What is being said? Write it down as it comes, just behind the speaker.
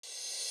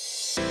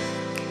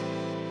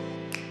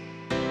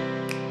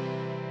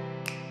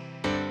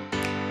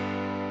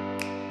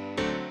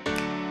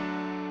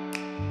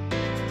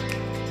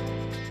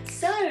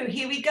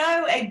Here we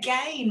go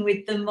again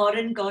with the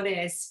Modern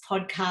Goddess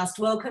podcast.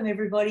 Welcome,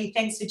 everybody.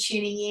 Thanks for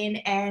tuning in.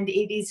 And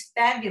it is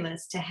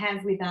fabulous to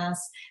have with us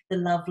the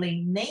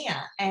lovely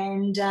Mia.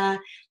 And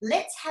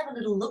let's have a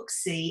little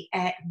look-see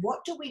at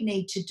what do we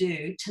need to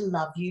do to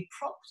love you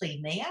properly,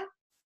 Mia?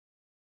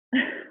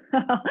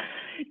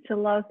 To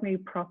love me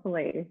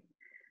properly.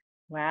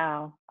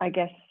 Wow. I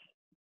guess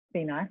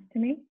be nice to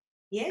me.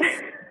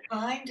 Yes,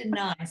 kind and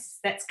nice.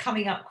 That's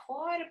coming up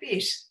quite a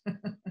bit.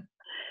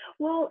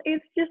 Well,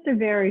 it's just a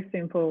very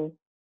simple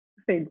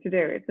thing to do.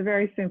 It's a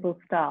very simple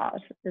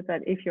start. Is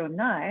that if you're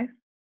nice,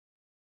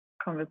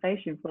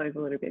 conversation flows a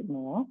little bit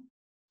more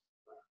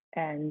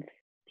and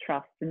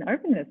trust and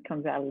openness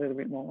comes out a little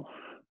bit more.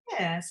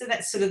 Yeah, so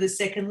that's sort of the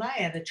second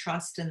layer, the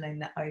trust and then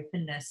the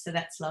openness. So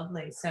that's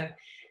lovely. So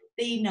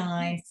be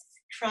nice,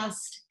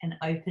 trust and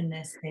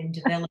openness then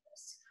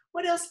develops.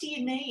 What else do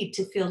you need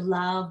to feel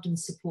loved and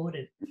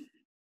supported?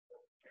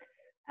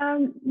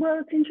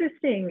 Well, it's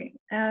interesting.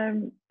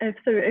 So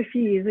a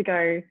few years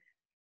ago,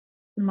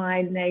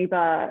 my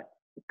neighbour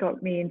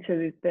got me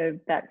into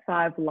that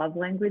 5 love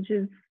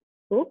languages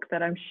book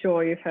that I'm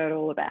sure you've heard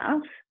all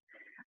about.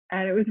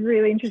 And it was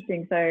really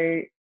interesting.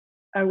 So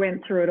I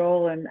went through it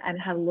all and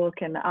had a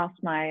look and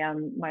asked my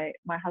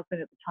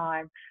husband at the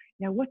time,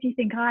 what do you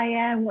think I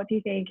am? What do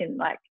you think? And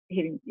like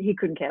he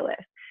couldn't care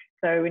less.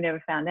 So we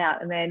never found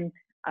out. And then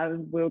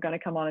we were going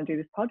to come on and do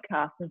this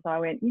podcast. And so I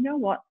went, you know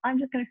what? I'm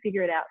just going to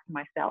figure it out for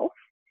myself.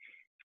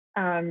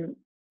 And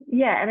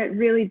it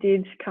really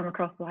did come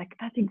across like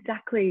that's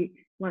exactly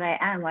what I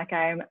am. Like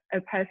I am a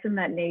person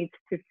that needs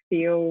to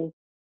feel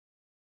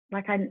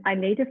like I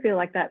need to feel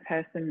like that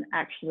person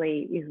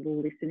actually is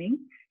listening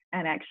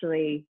and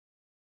actually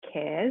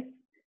cares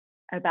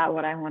about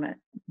what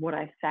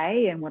I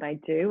say and what I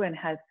do, and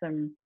has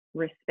some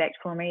respect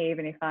for me,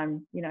 even if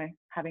I'm,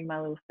 having my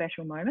little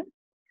special moments.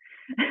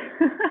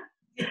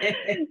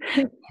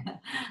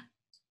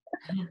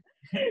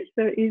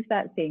 So is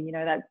that thing,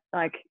 that's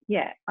like,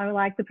 I would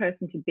like the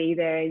person to be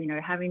there,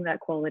 having that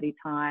quality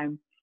time,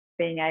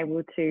 being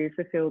able to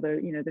fulfill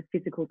the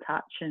physical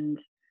touch and,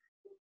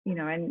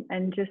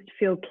 and just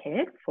feel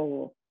cared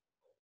for.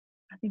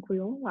 I think we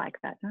all like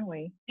that, don't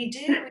we? We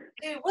do.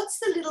 What's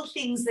the little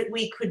things that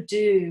we could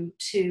do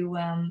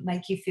to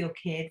make you feel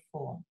cared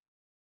for?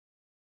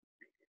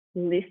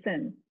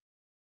 Listen.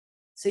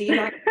 So you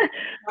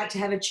like to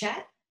have a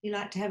chat? You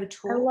like to have a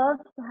talk? I love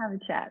to have a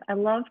chat. I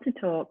love to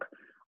talk.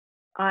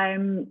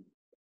 I'm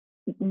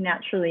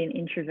naturally an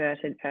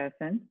introverted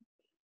person.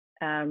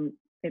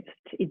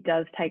 It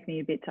does take me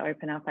a bit to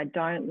open up. I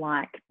don't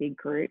like big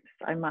groups.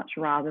 I much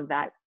rather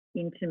that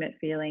intimate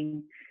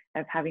feeling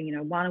of having,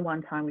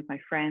 one-on-one time with my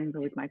friends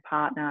or with my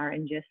partner,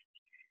 and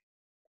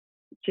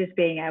just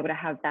being able to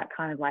have that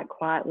kind of like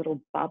quiet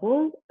little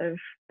bubble of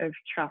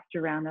trust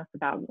around us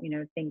about,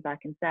 things I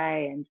can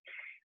say, and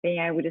being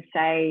able to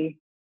say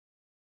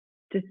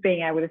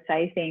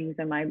things,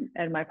 and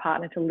my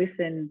partner to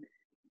listen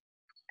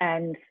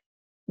and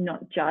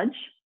not judge,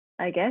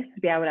 I guess,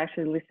 to be able to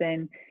actually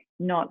listen,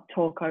 not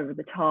talk over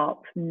the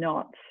top,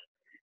 not,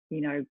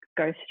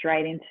 go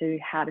straight into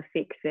how to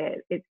fix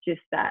it. It's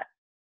just that,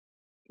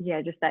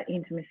 just that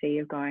intimacy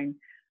of going,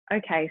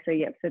 okay, so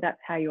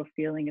that's how you're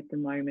feeling at the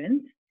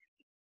moment.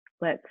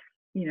 Let's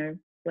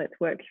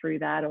work through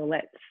that, or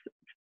let's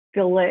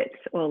feel it,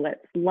 or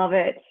let's love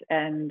it,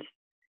 and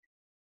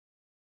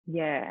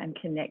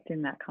connect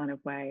in that kind of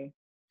way.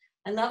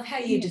 I love how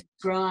you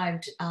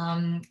described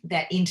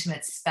that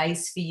intimate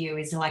space for you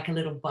is like a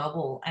little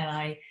bubble, and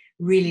I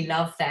really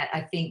love that.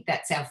 I think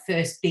that's our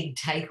first big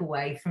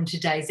takeaway from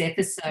today's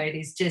episode,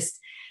 is just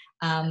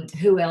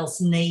who else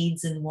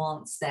needs and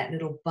wants that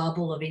little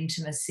bubble of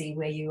intimacy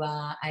where you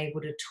are able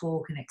to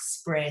talk and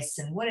express,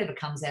 and whatever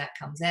comes out,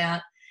 comes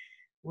out.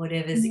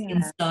 Whatever's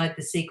inside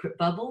the secret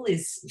bubble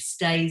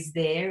stays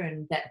there,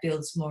 and that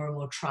builds more and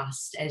more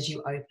trust as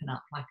you open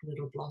up like a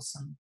little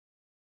blossom.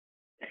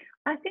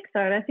 I think so.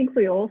 And I think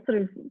we all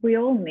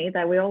need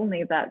that. We all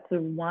need that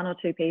sort of 1 or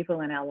 2 people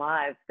in our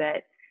lives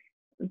that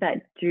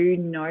do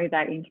know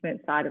that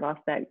intimate side of us,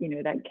 that,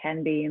 that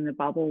can be in the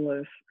bubble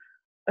of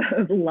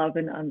love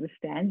and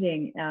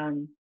understanding.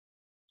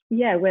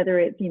 Whether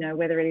it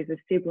is a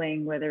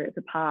sibling, whether it's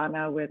a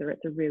partner, whether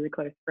it's a really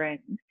close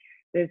friend,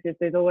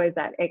 there's always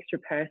that extra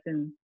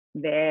person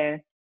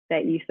there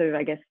that you sort of,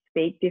 I guess,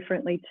 speak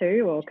differently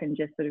to, or can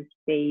just sort of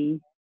be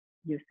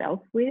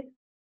yourself with.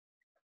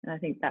 And I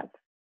think that's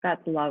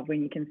love,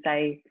 when you can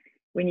say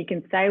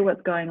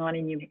what's going on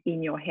in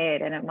your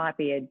head, and it might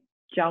be a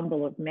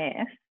jumble of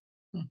mess,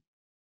 and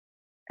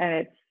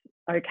it's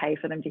okay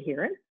for them to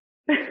hear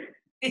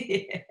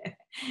it.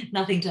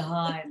 Nothing to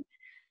hide.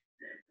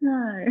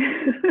 No.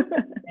 You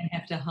don't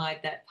have to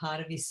hide that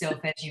part of yourself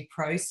as you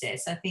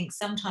process. I think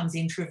sometimes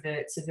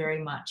introverts are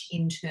very much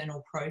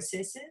internal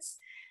processes,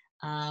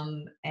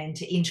 and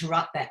to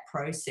interrupt that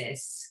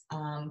process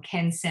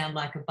can sound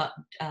like a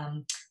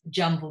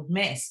jumbled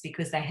mess,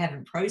 because they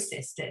haven't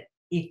processed it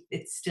if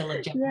it's still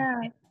a jumbled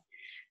mess.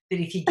 But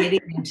if you're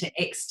getting them to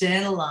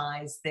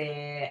externalize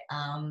their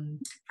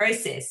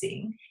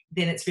processing,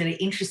 then it's really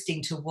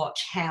interesting to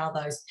watch how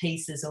those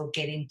pieces all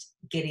get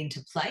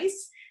into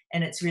place.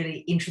 And it's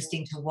really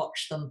interesting to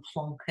watch them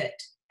plonk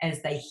it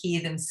as they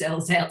hear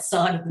themselves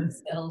outside of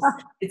themselves.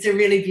 It's a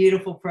really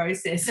beautiful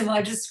process. Am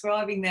I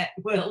describing that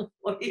well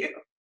for you?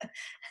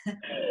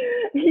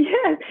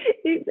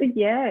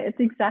 It's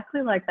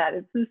exactly like that.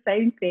 It's the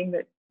same thing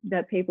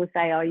that people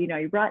say, oh,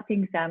 you write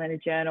things down in a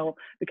journal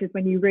because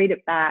when you read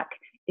it back,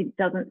 it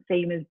doesn't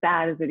seem as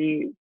bad as it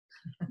is.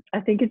 I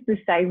think it's the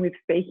same with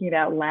speaking it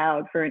out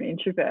loud for an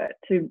introvert.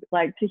 To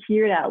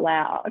hear it out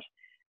loud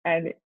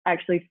and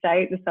actually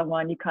say it to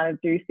someone, you kind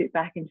of do sit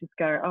back and just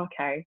go,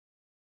 okay,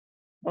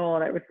 oh,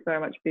 that was so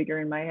much bigger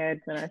in my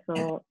head than I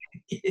thought.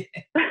 Yeah.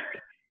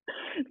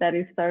 That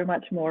is so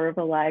much more of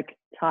a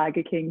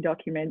Tiger King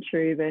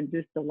documentary than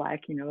just a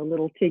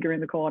little tiger in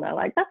the corner.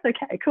 That's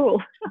okay,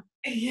 cool.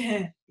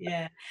 Yeah.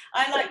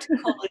 I like to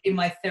call it in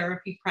my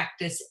therapy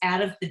practice,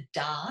 out of the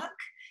dark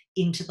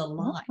into the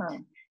light.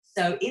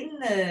 So in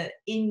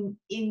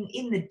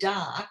the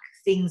dark,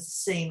 things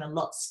seem a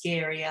lot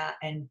scarier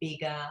and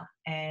bigger,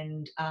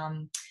 and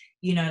a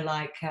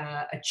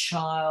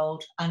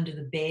child under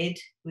the bed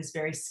was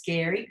very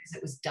scary because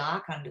it was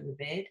dark under the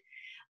bed.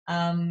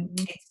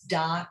 It's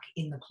dark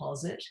in the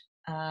closet.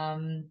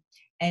 And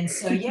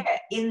so,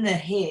 in the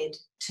head,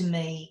 to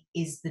me,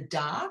 is the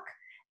dark.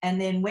 And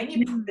then when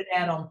you put it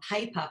out on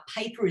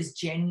paper is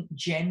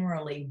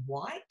generally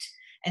white.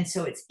 And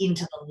so it's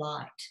into the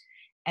light.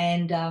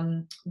 And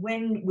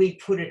when we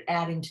put it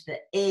out into the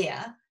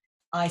air,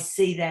 I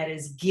see that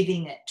as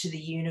giving it to the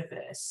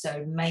universe.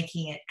 So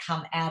making it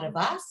come out of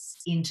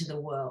us into the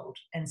world.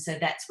 And so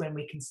that's when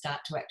we can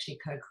start to actually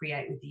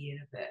co-create with the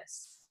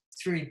universe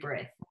through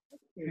breath.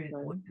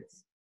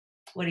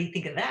 What do you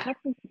think of that?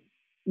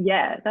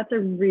 That's a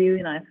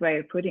really nice way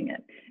of putting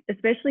it,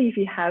 especially if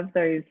you have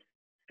those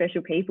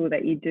special people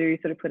that you do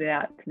sort of put it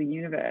out to the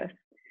universe.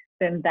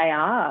 Then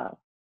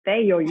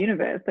they're your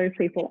universe. Those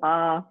people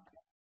are,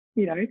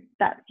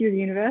 that's your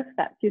universe.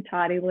 That's your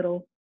tidy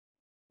little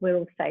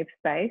safe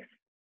space.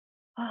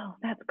 Oh,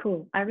 that's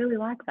cool. I really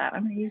like that.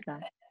 I'm going to use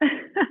that.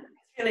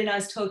 It's really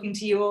nice talking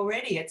to you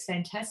already. It's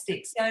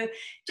fantastic. So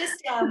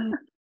just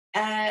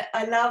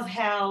I love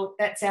how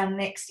that's our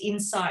next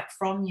insight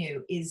from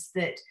you, is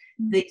that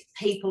these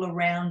people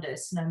around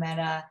us, no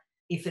matter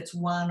if it's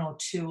one or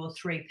two or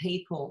three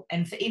people,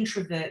 and for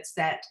introverts,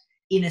 that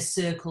inner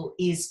circle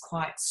is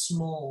quite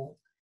small.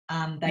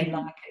 They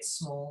like it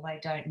small. They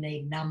don't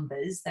need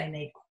numbers. They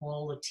need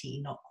quality,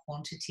 not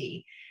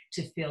quantity,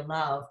 to feel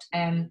loved.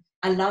 And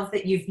I love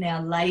that you've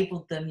now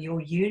labelled them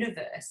your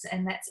universe,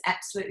 and that's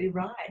absolutely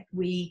right.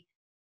 We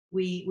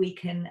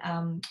can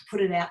put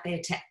it out there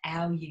to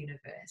our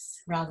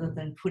universe rather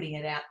than putting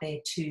it out there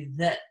to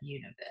the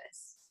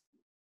universe.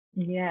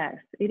 Yes,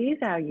 it is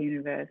our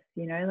universe.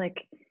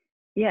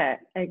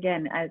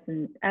 Again, as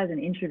an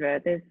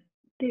introvert,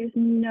 there's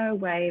no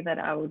way that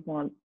I would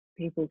want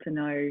people to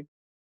know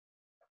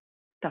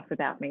stuff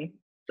about me.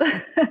 I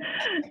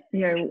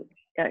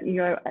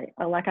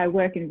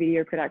work in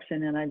video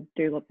production and I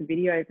do lots of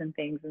videos and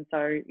things, and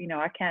so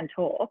I can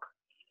talk,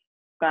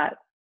 but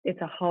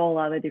it's a whole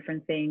other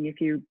different thing if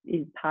you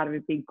is part of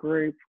a big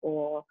group,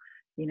 or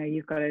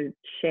you've got to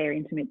share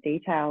intimate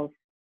details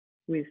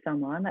with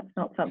someone. That's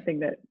not something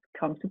that's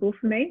comfortable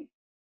for me.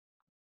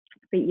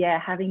 But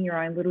having your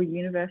own little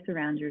universe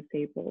around you of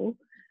people,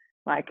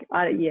 I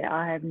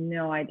have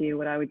no idea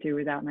what I would do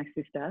without my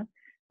sister.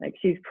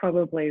 She's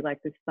probably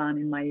the sun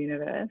in my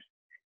universe,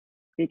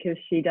 because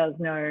she does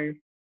know,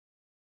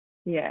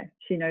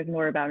 she knows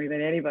more about me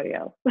than anybody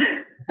else.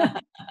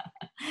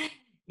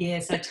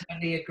 Yes, I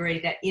totally agree.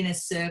 That inner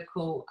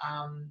circle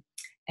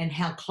and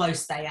how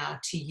close they are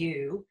to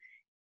you.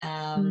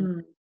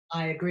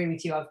 I agree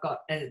with you. I've got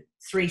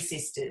 3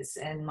 sisters,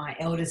 and my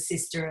eldest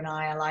sister and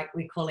I are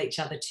we call each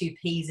other 2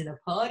 peas in a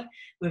pod.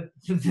 We're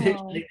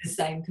virtually the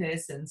same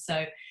person.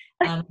 So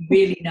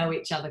really know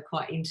each other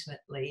quite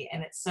intimately.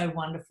 And it's so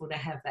wonderful to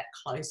have that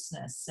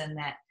closeness and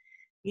that,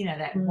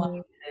 that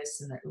one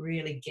person that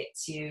really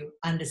gets you,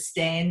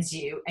 understands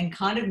you, and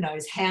kind of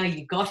knows how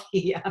you got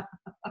here.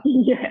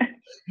 Yeah.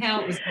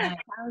 How it was made.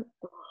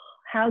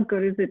 How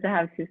good is it to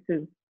have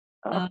sisters?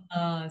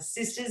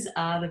 Sisters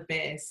are the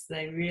best.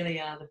 They really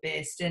are the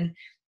best. And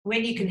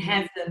when you can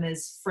have them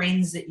as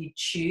friends that you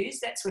choose,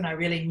 that's when I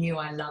really knew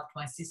I loved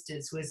my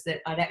sisters, was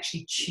that I'd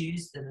actually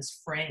choose them as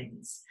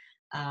friends.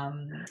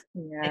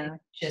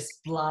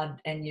 Just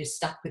blood and you're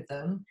stuck with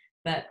them.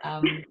 But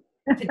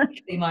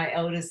particularly my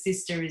eldest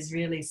sister is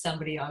really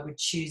somebody I would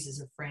choose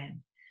as a friend.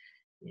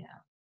 Yeah.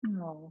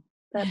 Oh,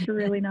 that's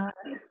really nice.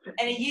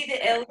 And are you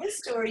the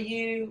eldest, or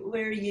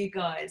where are you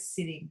guys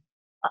sitting?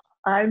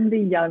 I'm the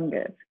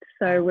youngest.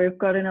 So we've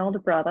got an older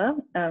brother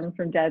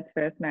from Dad's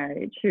first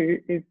marriage, who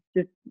is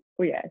just,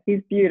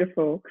 he's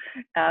beautiful.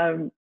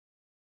 And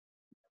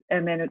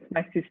then it's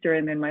my sister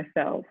and then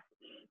myself.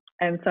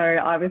 And so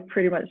I was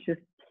pretty much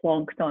just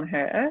plonked on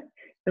her.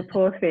 The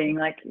poor thing,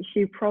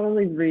 she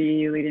probably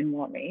really didn't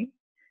want me.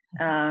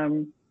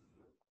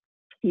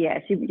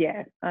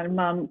 And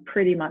Mum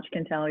pretty much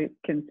can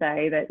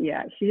say that,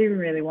 she didn't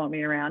really want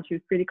me around. She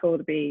was pretty cool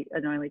to be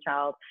an only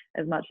child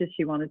as much as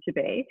she wanted to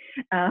be.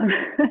 And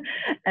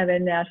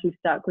then now she's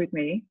stuck with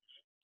me.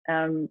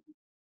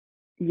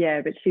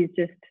 But she's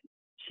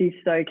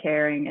so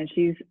caring, and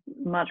she's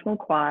much more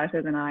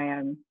quieter than I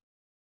am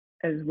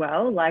as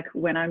well. Like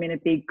when I'm in a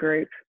big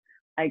group,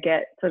 I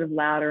get sort of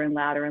louder and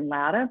louder and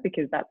louder,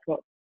 because that's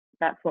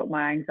what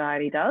my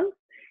anxiety does,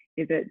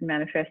 is it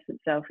manifests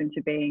itself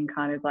into being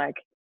kind of like,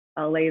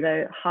 I'll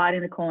either hide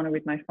in the corner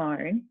with my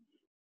phone,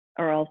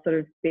 or I'll sort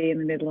of be in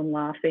the middle and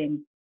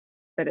laughing,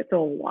 but it's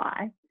all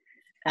why.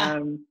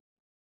 And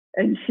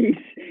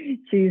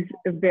she's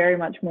very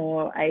much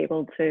more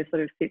able to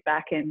sort of sit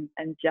back and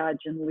judge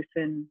and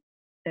listen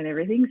and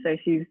everything. So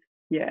she's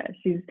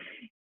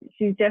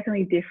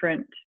definitely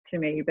different to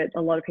me, but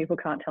a lot of people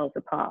can't tell us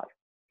apart.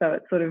 So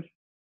it's sort of,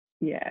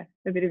 a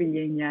bit of a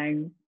yin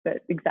yang,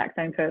 but exact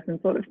same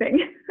person sort of thing.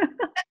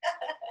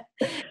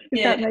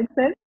 If that makes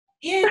sense.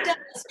 Yeah, it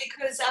does,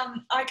 because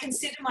I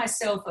consider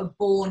myself a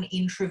born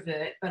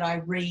introvert, but I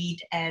read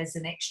as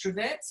an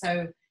extrovert.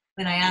 So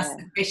when I ask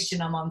the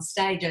question, I'm on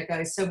stage, I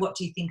go, so what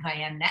do you think I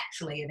am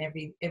naturally? And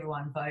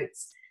everyone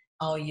votes,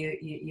 oh,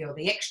 you're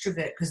the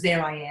extrovert, because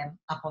there I am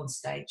up on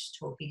stage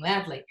talking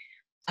loudly.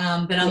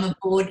 But I'm a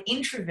born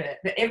introvert.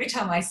 But every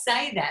time I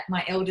say that,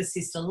 my elder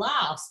sister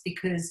laughs,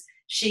 because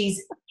she's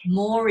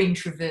more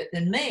introvert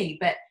than me.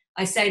 But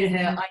I say to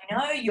her, I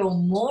know you're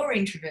more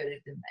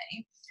introverted than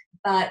me,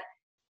 but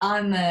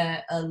I'm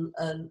a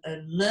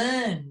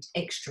learned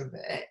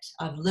extrovert.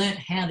 I've learned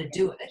how to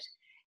do it,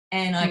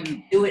 and I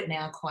can do it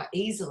now quite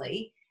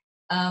easily.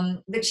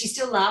 But she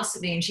still laughs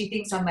at me, and she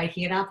thinks I'm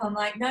making it up. I'm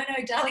like, no,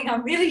 darling,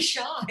 I'm really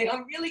shy.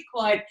 I'm really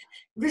quite,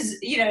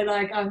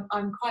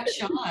 I'm quite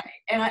shy.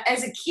 And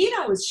as a kid,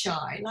 I was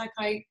shy. Like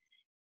I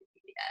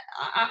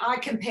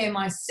compare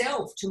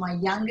myself to my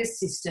younger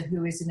sister,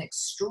 who is an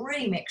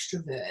extreme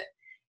extrovert.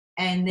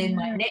 And then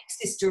my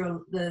next sister,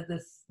 the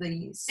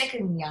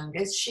second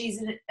youngest,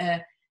 she's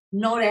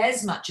not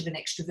as much of an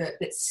extrovert,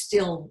 but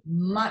still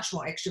much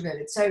more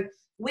extroverted. So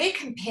we're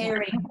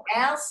comparing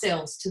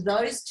ourselves to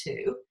those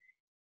two,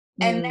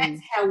 and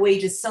that's how we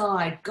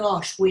decide,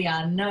 gosh, we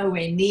are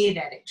nowhere near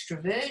that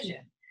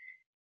extroversion.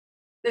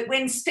 But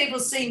when people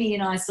see me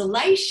in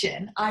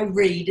isolation, I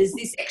read as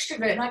this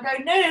extrovert, and I go,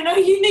 no,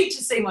 you need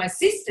to see my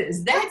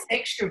sisters. That's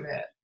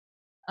extrovert.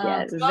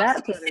 That's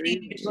what it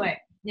is. Between.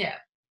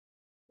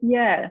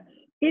 Yeah,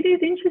 it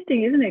is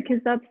interesting, isn't it?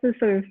 Because that's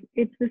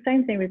it's the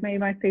same thing with me.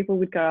 Most people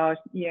would go, oh,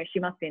 she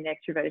must be an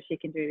extrovert if she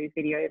can do these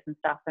videos and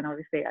stuff. And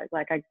obviously, I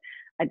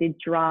did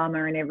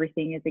drama and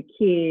everything as a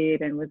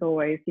kid, and was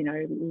always,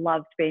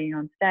 loved being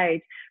on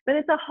stage. But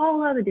it's a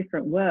whole other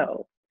different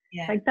world.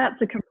 Yeah. Like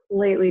that's a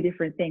completely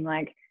different thing.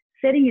 Like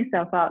setting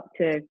yourself up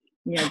to,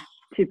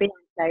 to be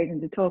on stage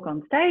and to talk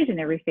on stage and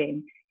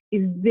everything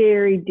is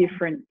very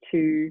different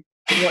to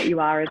what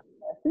you are as a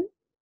person.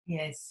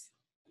 Yes.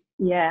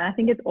 Yeah, I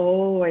think it's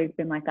always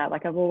been like that.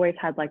 Like I've always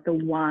had like the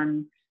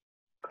one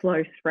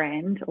close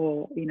friend,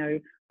 or,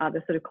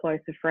 other sort of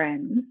closer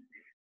friends.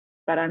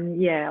 But I'm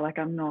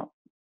not,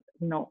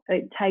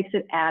 it takes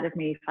it out of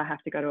me if I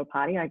have to go to a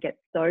party. I get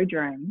so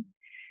drained.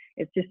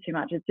 It's just too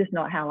much. It's just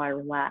not how I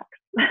relax.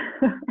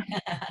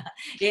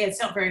 Yeah,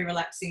 it's not very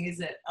relaxing, is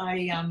it?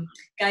 I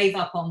gave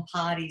up on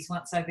parties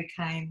once I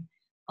became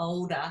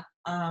older,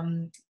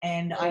 and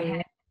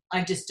I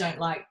just don't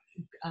like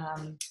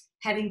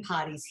having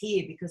parties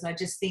here, because I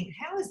just think,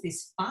 how is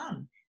this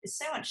fun? There's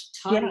so much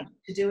toddy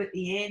to do at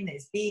the end.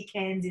 There's beer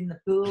cans in the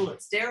pool.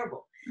 It's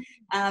terrible.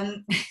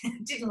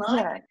 Didn't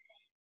like it.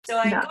 So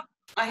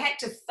I had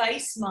to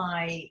face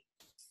my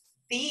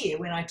fear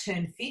when I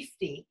turned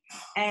 50,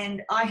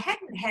 and I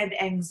hadn't had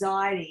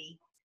anxiety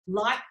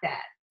like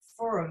that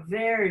for a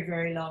very,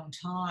 very long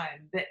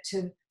time. But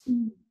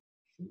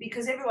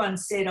because everyone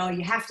said, oh,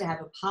 you have to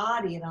have a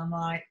party, and I'm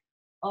like,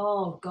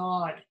 oh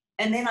God.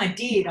 And then I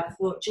did. I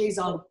thought, geez,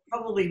 I'll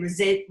probably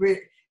resented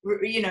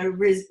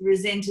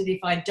if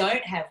I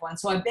don't have one,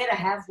 so I better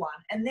have one.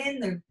 And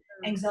then the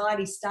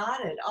anxiety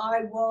started.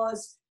 I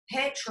was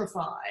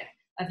petrified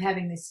of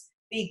having this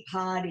big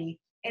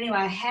party. Anyway,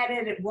 I had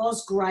it. It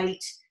was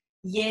great.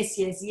 Yes.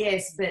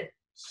 But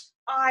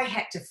I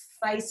had to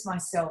face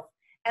myself.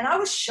 And I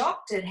was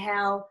shocked at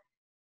how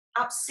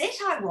upset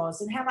I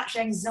was and how much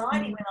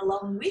anxiety went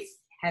along with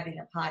having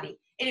a party.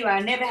 Anyway,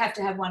 I never have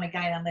to have one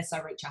again unless I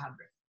reach 100.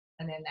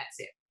 And then that's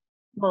it.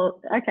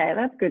 Well, okay,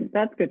 that's good.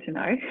 That's good to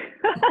know.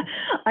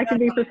 I can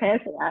be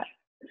prepared for that.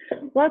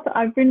 Well,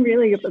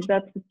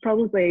 that's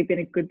probably been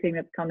a good thing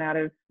that's come out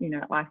of,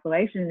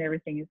 isolation and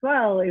everything as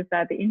well, is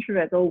that the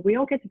introverts, we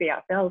all get to be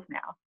ourselves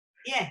now.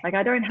 Yeah. Like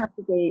I don't have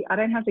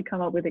to come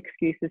up with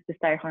excuses to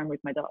stay home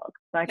with my dog.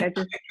 Like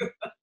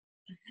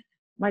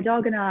my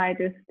dog and I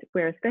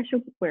we're a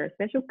special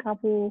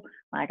couple.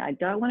 Like I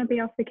don't want to be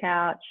off the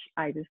couch.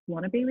 I just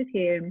want to be with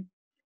him.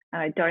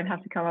 And I don't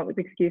have to come up with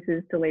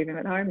excuses to leave him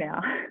at home now.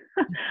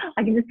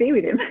 I can just be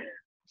with him.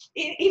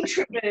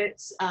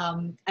 Introverts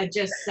are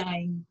just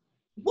saying,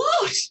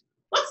 what?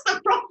 What's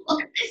the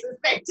problem? This is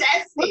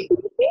fantastic.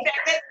 In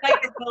fact,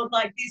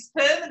 like this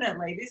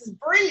permanently. This is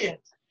brilliant.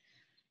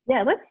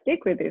 Yeah, let's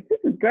stick with this. This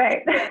is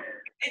great.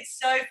 It's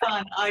so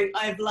fun.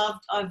 I've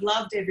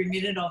loved every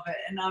minute of it,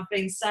 and I've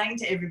been saying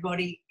to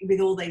everybody with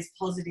all these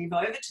positive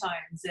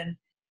overtones, and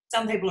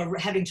some people are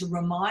having to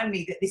remind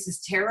me that this is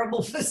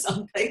terrible for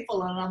some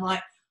people, and I'm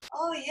like,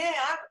 oh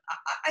yeah,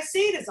 I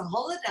see it as a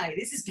holiday.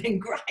 This has been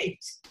great.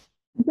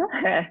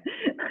 Yeah,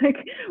 like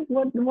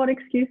what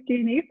excuse do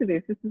you need for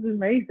this? This is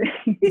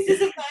amazing. This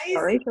is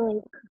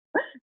amazing.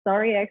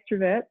 Sorry,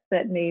 extroverts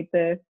that need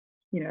the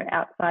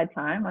outside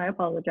time. I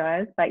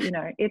apologize, but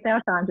it's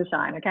our time to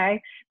shine.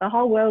 Okay, the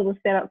whole world was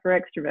set up for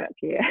extroverts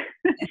here.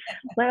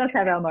 Let us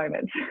have our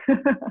moments.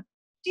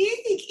 Do you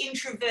think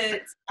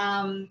introverts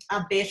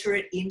are better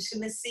at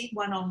intimacy,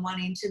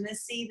 one-on-one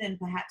intimacy, than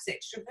perhaps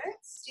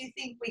extroverts? Do you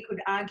think we could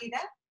argue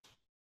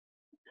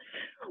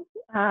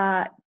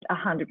that?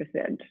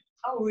 100%.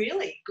 Oh,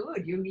 really?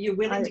 Good. You're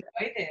willing to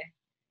go there.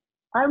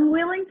 I'm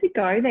willing to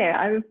go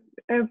there.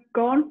 I've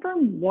gone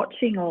from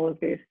watching all of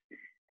this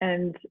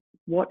and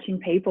watching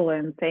people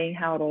and seeing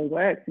how it all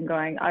works and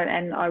going,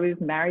 and I was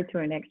married to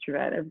an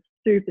extrovert, a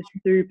super,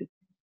 super,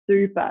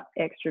 super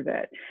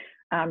extrovert.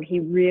 He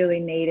really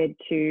needed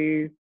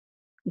to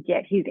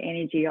get his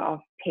energy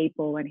off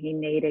people, and he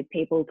needed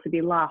people to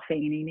be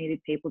laughing, and he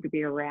needed people to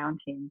be around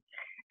him.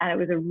 And it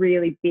was a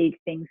really big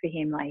thing for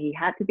him. Like, he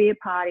had to be at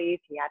parties.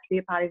 He had to be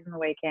at parties on the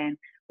weekend.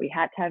 We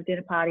had to have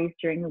dinner parties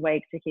during the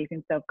week to keep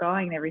himself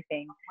going and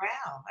everything.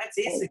 Wow, that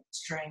is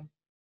extreme.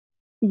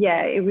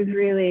 Yeah, it was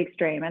really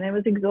extreme, and it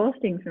was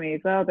exhausting for me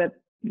as well. But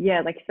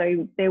yeah,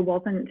 so there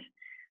wasn't,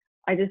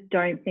 I just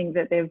don't think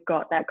that they've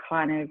got that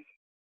kind of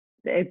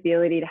the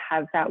ability to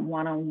have that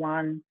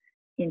one-on-one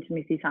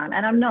intimacy time.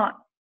 And I'm not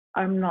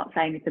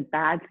saying it's a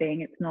bad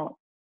thing. It's not,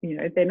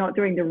 they're not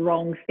doing the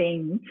wrong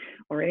thing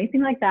or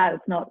anything like that.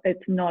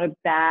 It's not a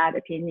bad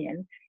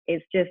opinion.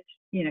 It's just,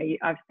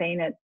 I've seen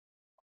it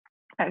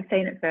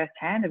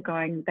firsthand of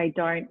going,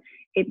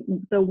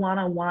 the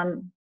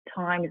one-on-one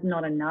time is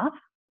not enough.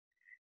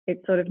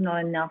 It's sort of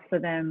not enough for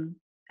them,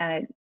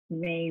 and it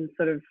means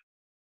sort of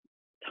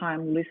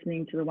time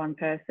listening to the one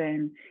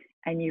person,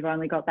 and you've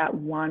only got that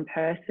one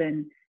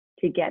person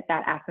to get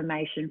that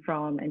affirmation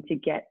from and to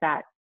get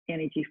that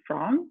energy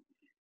from.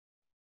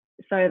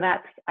 So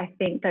I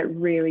think that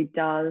really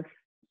does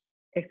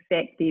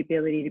affect the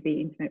ability to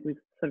be intimate with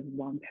sort of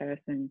one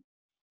person.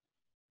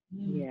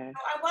 Yeah.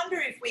 I wonder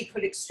if we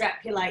could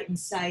extrapolate and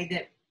say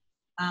that,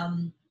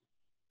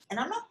 and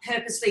I'm not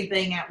purposely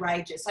being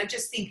outrageous, I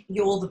just think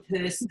you're the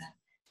person.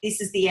 This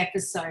is the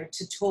episode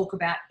to talk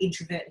about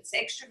introverts,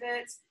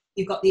 extroverts.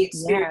 You've got the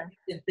experience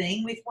of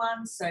being with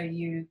one, so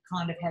you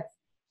kind of have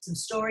some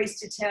stories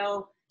to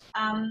tell.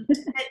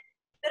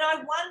 But I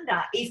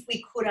wonder if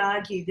we could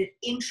argue that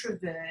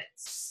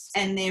introverts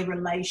and their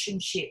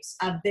relationships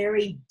are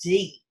very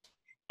deep,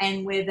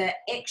 and whether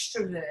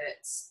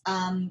extroverts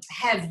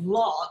have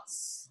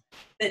lots,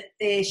 but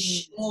they're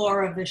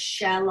more of a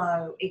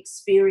shallow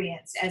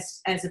experience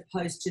as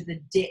opposed to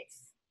the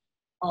depth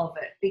of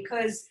it.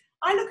 Because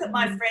I look at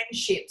my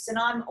friendships and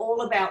I'm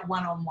all about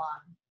one-on-one.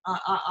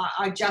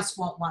 I just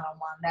want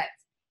one-on-one.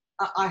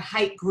 I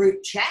hate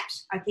group chat.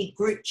 I think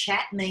group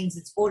chat means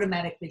it's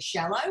automatically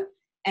shallow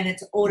and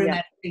it's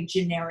automatically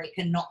generic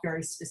and not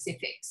very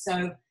specific.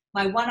 So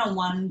my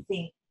one-on-one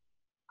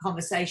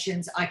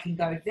conversations, I can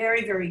go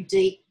very, very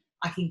deep.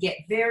 I can get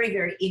very,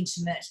 very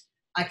intimate.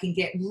 I can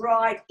get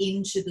right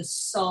into the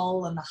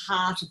soul and the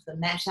heart of the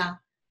matter.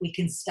 We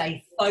can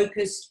stay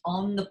focused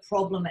on the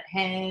problem at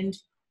hand,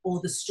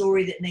 or the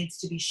story that needs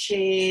to be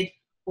shared,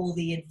 or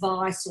the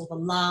advice or the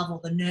love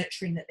or the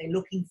nurturing that they're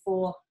looking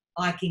for.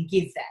 I can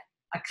give that.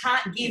 I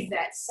can't give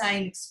that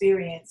same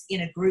experience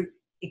in a group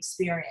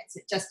experience.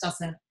 It just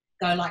doesn't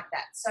go like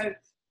that. So,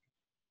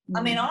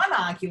 I mean, I'm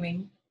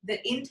arguing that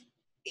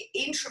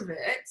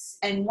introverts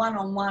and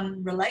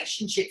one-on-one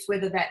relationships,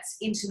 whether that's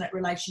intimate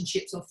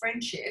relationships or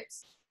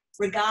friendships,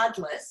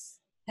 regardless,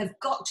 have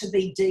got to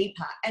be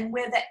deeper, and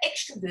whether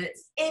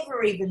extroverts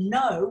ever even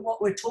know what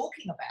we're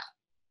talking about.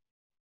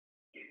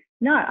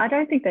 No, I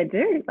don't think they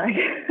do. But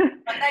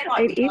they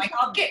might be going,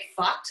 I'll get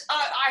fucked.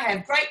 I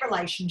have great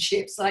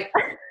relationships. They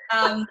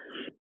might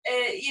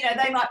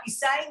be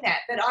saying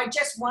that, but I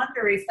just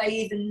wonder if they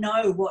even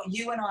know what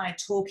you and I are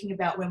talking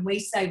about when we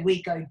say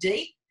we go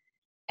deep,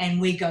 and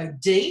we go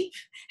deep,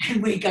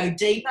 and we go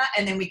deeper,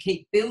 and then we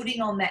keep building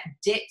on that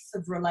depth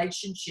of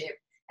relationship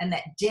and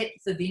that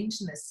depth of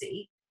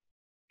intimacy.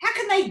 How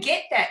can they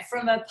get that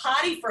from a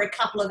party for a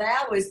couple of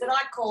hours that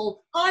I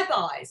call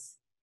hi-byes?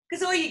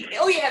 Because all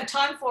you have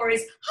time for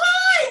is,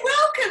 hi,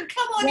 welcome,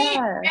 come on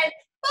in, and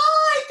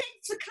bye,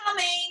 thanks for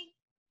coming.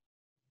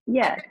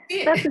 Yeah,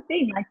 that's the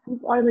thing. Like,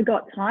 you've only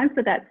got time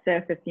for that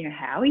surface,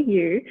 how are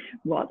you,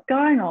 what's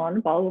going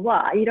on, blah, blah,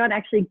 blah. You don't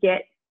actually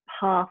get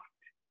past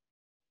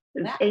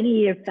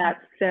any of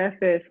that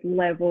surface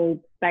level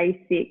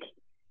basic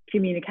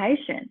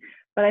communication.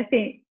 But I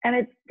think,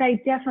 and they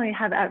definitely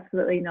have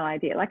absolutely no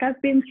idea. Like, I've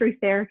been through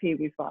therapy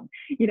with one.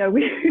 We talked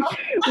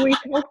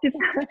about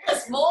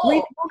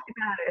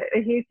it,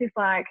 and he's just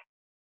like,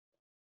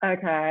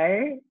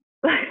 okay.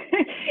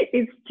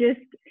 It's just,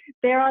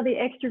 there are the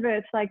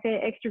extroverts, like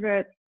they're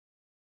extroverts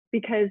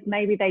because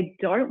maybe they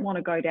don't want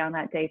to go down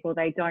that deep, or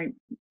they don't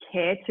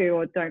care to,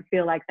 or don't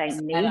feel like they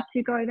need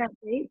to go that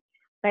deep.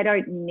 They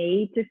don't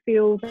need to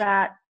feel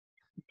that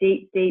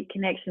deep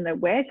connection that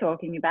we're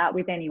talking about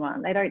with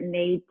anyone. They don't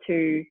need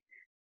to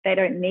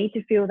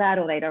feel that,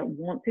 or they don't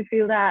want to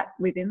feel that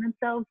within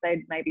themselves.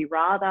 They'd maybe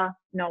rather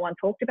no one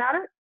talked about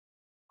it.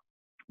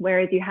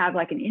 Whereas you have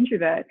like an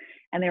introvert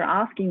and they're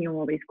asking you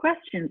all these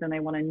questions, and they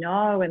want to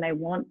know, and they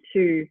want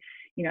to,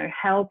 you know,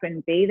 help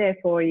and be there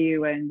for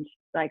you, and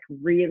like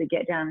really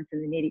get down into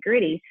the nitty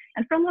gritty.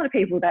 And for a lot of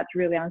people, that's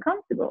really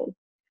uncomfortable.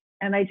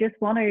 And they just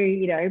want to,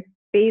 you know,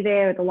 be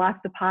there at the life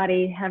of the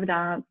party, have a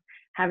dance,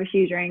 have a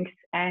few drinks,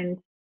 and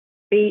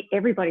be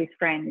everybody's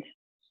friend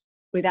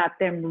without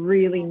them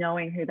really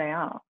knowing who they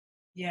are.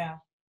 Yeah.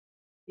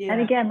 And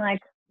again,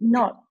 like,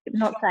 not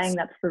saying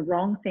that's the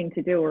wrong thing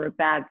to do or a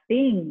bad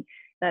thing.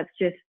 That's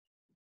just,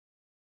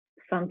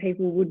 some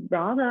people would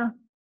rather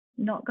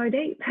not go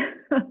deep.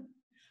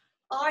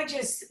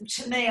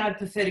 To me, I'd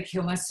prefer to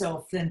kill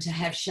myself than to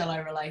have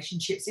shallow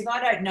relationships. If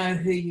I don't know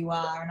who you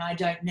are, and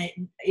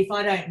if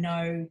I don't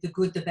know the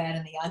good, the bad,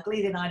 and the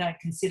ugly, then I don't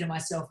consider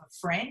myself a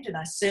friend, and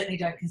I certainly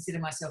don't consider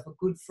myself a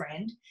good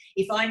friend.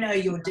 If I know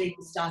your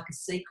deepest,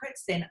 darkest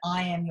secrets, then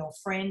I am your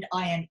friend.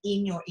 I am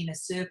in your inner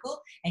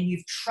circle, and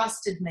you've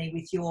trusted me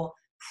with your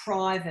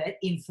private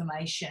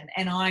information,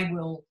 and I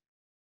will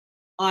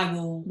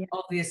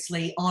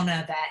obviously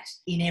honour that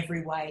in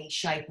every way,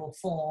 shape, or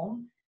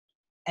form,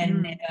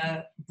 and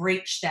never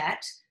breach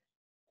that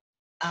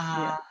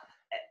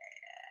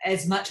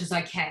as much as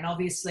I can.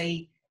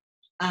 Obviously,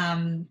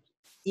 I'm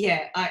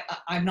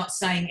not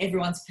saying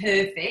everyone's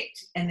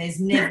perfect and there's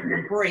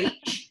never a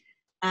breach,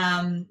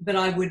 but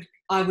I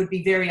would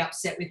be very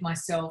upset with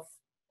myself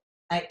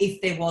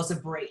if there was a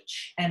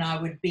breach, and I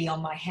would be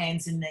on my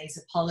hands and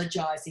knees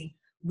apologising,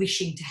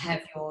 wishing to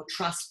have your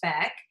trust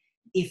back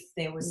if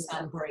there was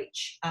some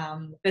breach.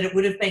 But it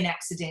would have been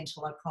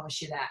accidental, I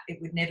promise you that.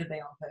 It would never be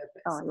on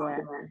purpose.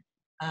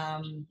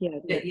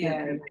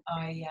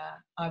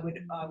 I would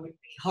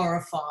be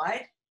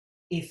horrified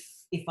if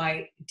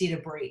I did a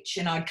breach,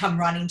 and I'd come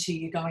running to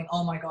you going,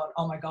 oh my God,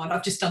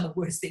 I've just done the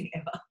worst thing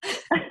ever.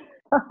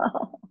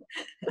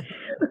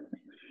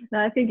 No,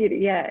 I think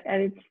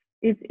and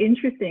it's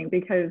interesting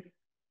because,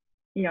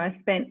 you know,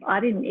 I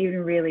didn't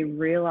even really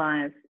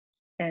realize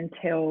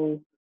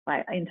until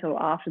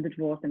after the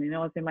divorce, and, you know,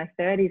 I was in my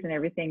 30s and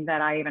everything,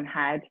 that I even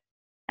had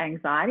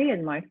anxiety,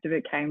 and most of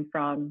it came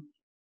from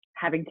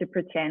having to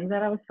pretend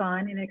that I was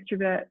fine in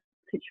extrovert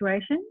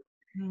situations.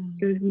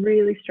 It was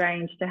really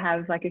strange to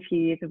have like a few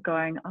years of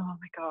going, oh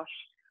my gosh,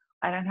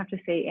 I don't have to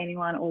see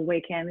anyone all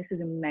weekend. This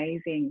is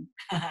amazing.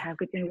 Have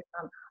good dinner with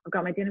mum. I've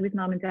got my dinner with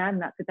mum and dad,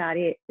 and that's about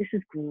it. This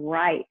is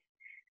great.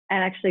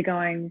 And actually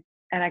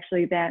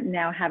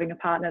now having a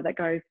partner that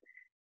goes,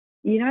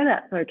 you know,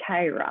 that's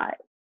okay, right?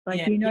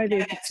 Like, you know,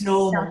 that's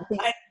normal.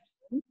 Like,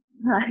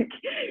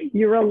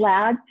 you're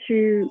allowed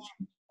to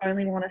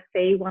only want to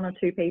see one or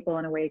two people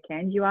on a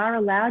weekend. You are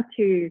allowed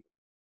to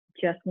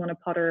just want to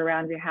potter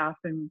around your house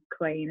and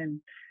clean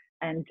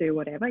and do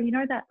whatever. You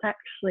know, that's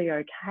actually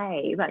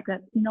okay. Like,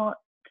 that's not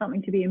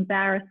something to be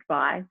embarrassed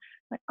by.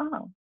 Like,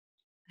 oh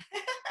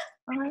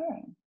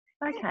yeah,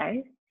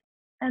 okay.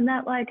 And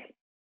that like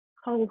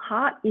whole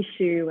heart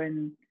issue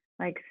and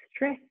like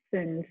stress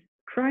and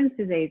Crohn's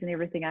disease and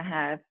everything I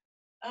have,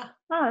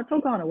 it's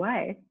all gone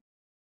away.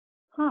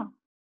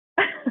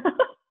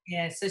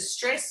 Yeah, so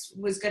stress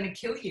was going to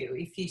kill you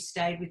if you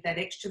stayed with that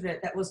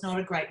extrovert. That was not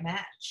a great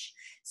match.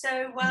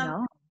 So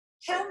No.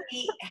 tell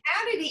me,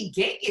 how did he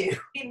get you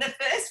in the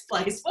first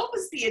place? What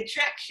was the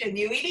attraction,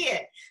 you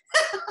idiot?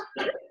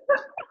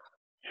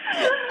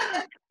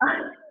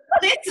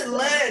 Lesson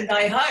learned,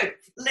 I hope.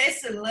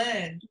 Lesson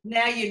learned.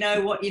 Now you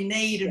know what you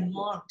need and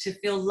want to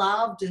feel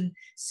loved and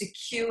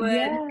secure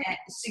and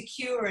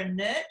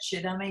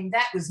nurtured. I mean,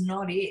 that was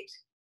not it.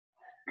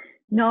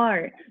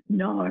 No,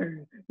 not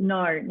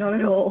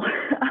at all.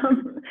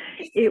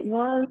 It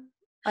was,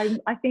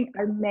 I think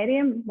I met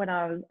him when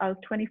I was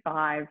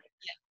 25.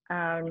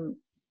 I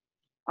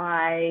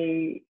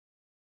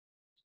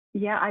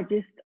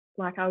just,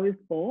 like, I was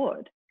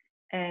bored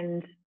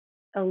and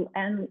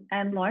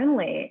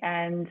lonely,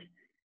 and,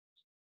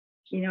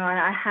 you know,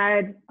 I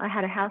had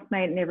a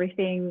housemate and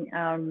everything,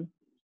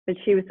 but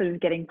she was sort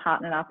of getting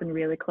partnered up and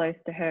really close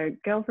to her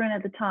girlfriend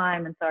at the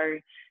time, and so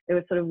there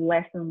was sort of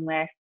less and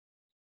less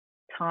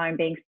time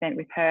being spent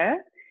with her,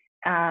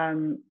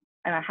 and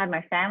I had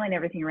my family and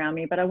everything around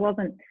me, but I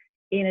wasn't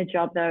in a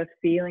job that I was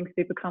feeling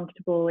super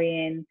comfortable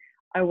in.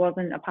 I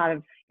wasn't a part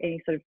of any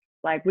sort of,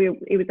 like,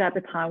 it was at the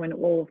time when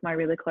all of my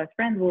really close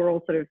friends were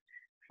all sort of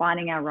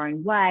finding our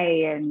own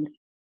way and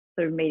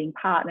sort of meeting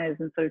partners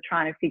and sort of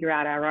trying to figure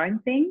out our own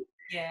thing.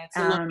 Yeah, it's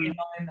a lonely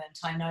moment.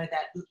 I know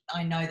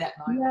that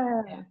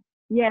moment.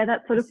 Yeah,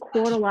 that sort of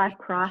quarter life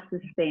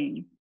crisis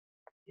thing.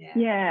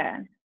 Yeah.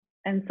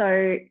 And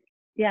so,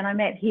 and I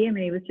met him,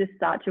 and he was just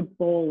such a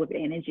ball of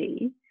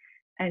energy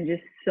and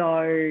just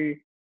so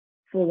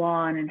full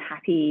on and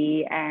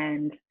happy,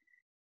 and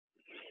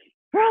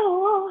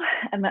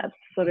and that's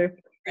sort of,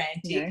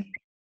 you know,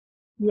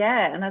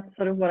 yeah, and that's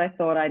sort of what I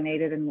thought I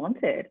needed and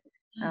wanted.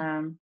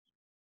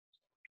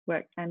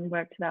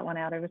 Worked that one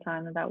out over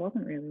time, and that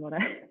wasn't really what I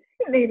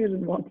needed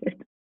and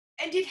wanted.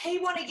 And did he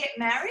want to get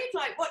married?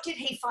 Like, what did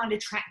he find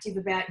attractive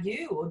about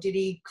you, or did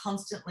he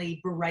constantly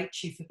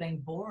berate you for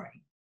being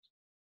boring?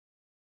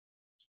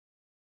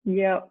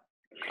 Yep.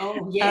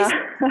 Oh, yes.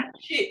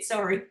 Shit,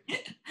 sorry.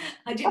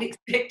 I didn't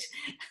expect.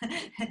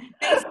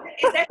 Is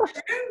that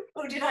true,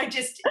 or did I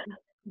just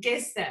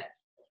guess that?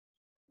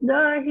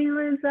 No, he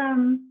was,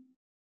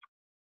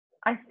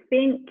 I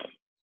think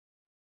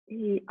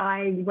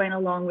I went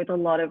along with a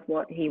lot of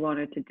what he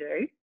wanted to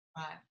do.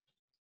 Right.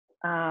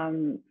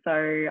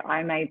 So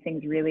I made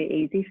things really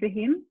easy for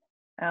him,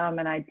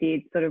 and I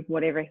did sort of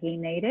whatever he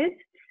needed.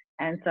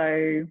 And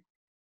so,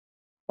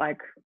 like,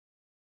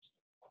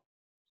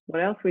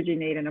 what else would you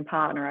need in a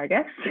partner, I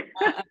guess?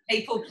 A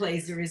people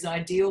pleaser is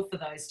ideal for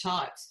those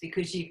types,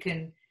 because he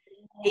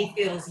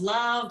feels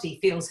loved, he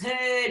feels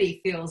heard,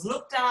 he feels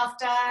looked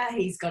after,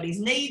 he's got his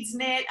needs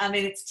met. I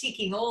mean, it's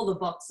ticking all the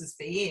boxes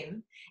for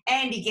him,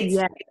 and he gets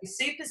to be a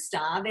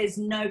superstar. There's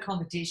no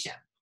competition.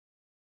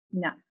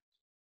 No,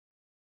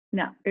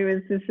 it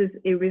was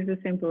as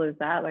simple as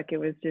that. Like, it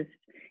was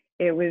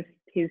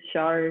his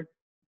show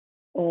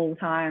all the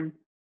time.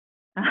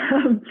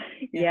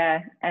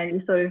 Yeah,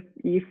 and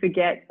you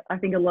forget, I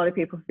think a lot of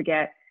people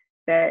forget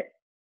that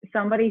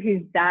somebody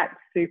who's that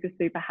super,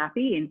 super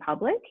happy in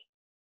public,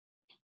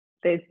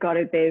 there's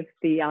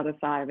the other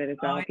side of it as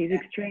well. If he's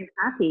extreme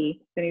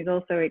happy, then he's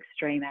also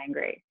extreme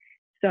angry.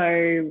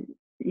 So,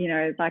 you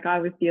know, like, I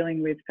was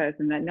dealing with a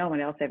person that no one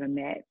else ever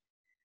met.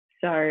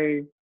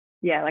 So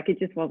yeah, like,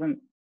 it wasn't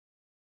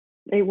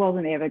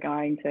ever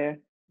going to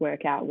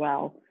work out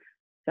well.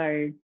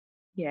 So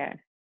yeah.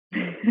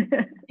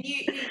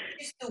 You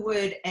used the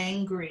word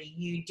angry.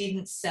 You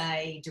didn't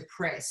say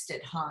depressed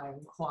at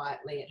home,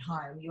 quietly at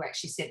home. You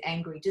actually said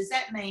angry. Does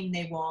that mean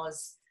there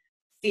was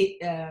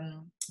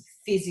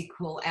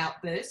physical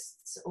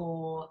outbursts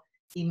or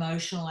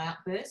emotional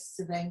outbursts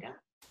of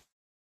anger?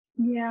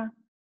 Yeah.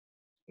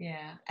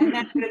 Yeah. And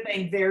that would have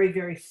been very,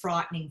 very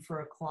frightening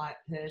for a quiet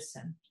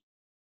person.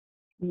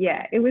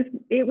 Yeah, it was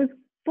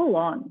full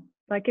on.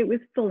 Like, it was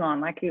full on.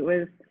 Like, it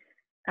was,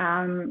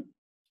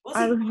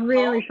 I was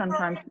really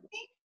sometimes.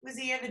 Was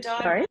he ever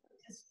diagnosed?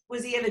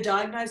 Was he ever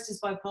diagnosed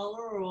as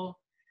bipolar or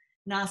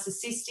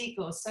narcissistic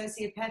or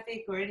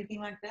sociopathic or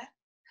anything like that?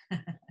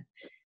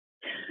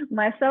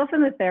 Myself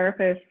and the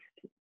therapist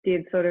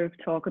did sort of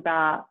talk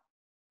about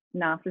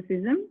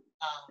narcissism.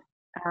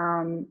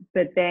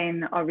 But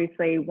then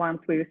obviously once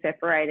we were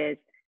separated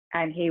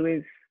and he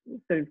was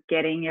sort of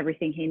getting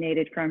everything he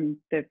needed from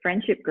the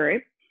friendship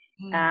group,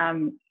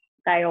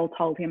 they all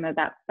told him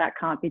that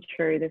can't be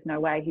true. There's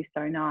no way, he's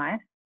so nice.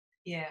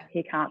 Yeah.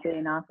 He can't be a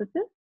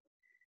narcissist.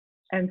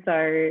 And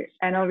so,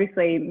 and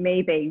obviously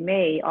me being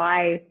me,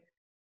 I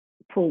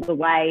pulled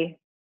away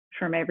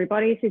from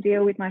everybody to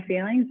deal with my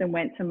feelings and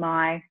went to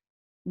my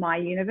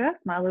universe,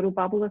 my little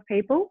bubble of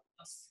people.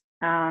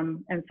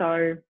 And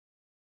so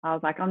I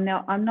was like, I'm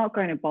not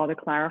going to bother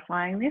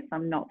clarifying this.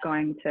 I'm not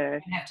going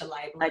to. You have to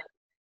label like, it.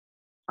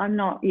 I'm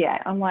not.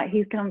 Yeah, I'm like,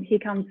 he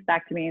comes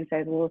back to me and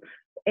says, well,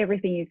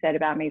 everything you said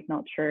about me is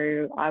not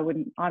true.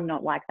 I'm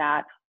not like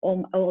that.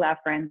 All our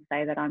friends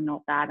say that I'm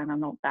not that, and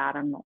I'm not that.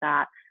 I'm not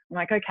that. I'm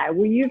like, okay,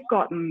 well, you've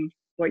gotten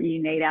what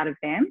you need out of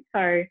them,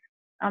 so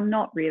I'm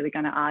not really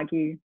going to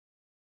argue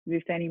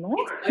this anymore.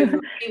 It's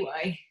over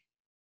anyway.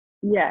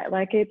 Yeah,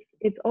 like,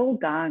 it's all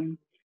done.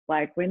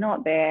 Like, we're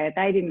not there.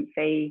 They didn't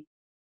see.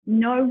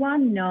 No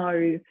one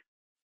knows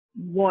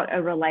what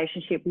a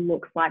relationship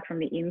looks like from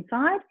the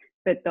inside,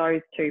 but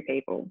those two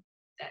people.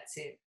 That's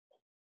it.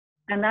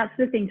 And that's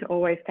the thing to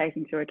always take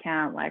into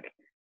account. Like,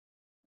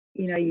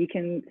 you know, you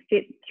can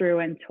sit through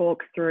and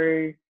talk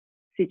through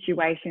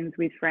situations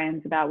with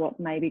friends about what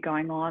may be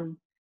going on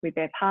with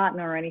their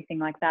partner or anything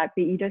like that,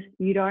 but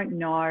you don't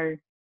know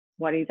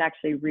what is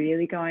actually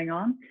really going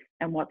on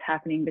and what's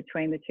happening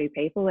between the two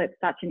people. It's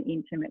such an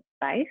intimate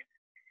space.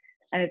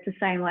 And it's the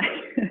same, like,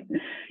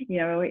 you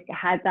know, I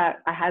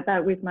had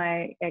that with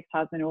my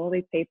ex-husband. All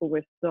these people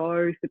were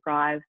so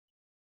surprised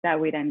that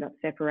we'd end up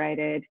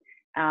separated.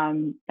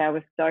 They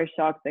were so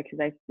shocked because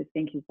they just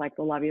think he's like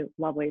the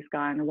loveliest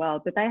guy in the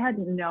world, but they had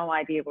no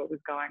idea what was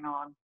going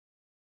on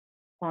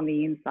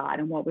the inside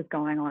and what was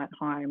going on at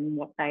home, and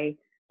what they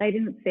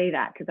didn't see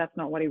that, because that's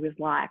not what he was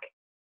like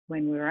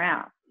when we were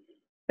out.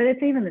 But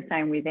it's even the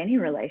same with any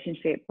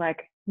relationship. Like,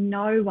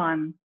 no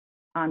one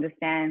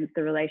understands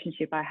the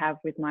relationship I have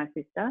with my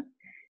sister.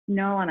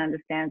 No one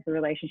understands the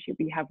relationship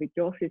you have with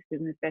your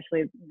sisters, and especially,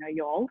 you know,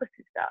 your older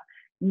sister.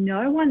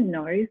 No one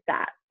knows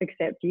that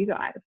except you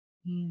guys.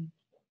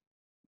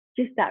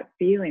 Just that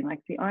feeling,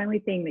 like, the only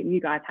thing that you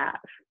guys have.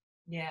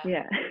 Yeah.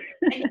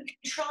 And you can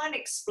try and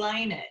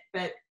explain it,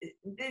 but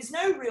there's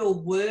no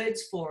real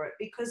words for it,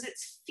 because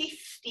it's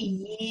 50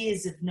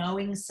 years of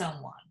knowing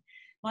someone.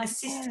 My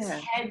sister's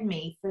had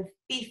me for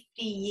 50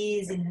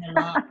 years in her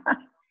life.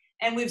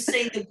 And we've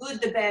seen the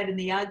good, the bad, and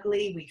the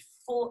ugly. We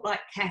fought like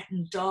cat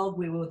and dog.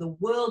 We were the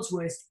world's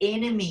worst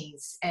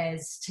enemies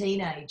as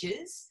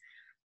teenagers.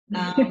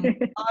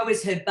 I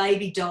was her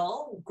baby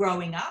doll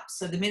growing up.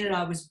 So the minute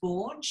I was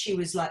born, she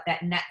was like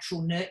that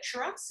natural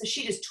nurturer. So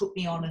she just took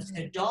me on as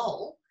her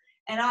doll,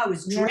 and I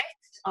was dressed,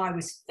 I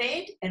was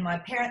fed, and my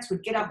parents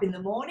would get up in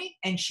the morning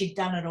and she'd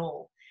done it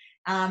all.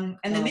 And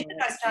the minute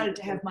I started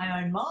to have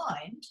my own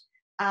mind,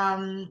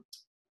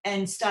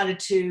 and started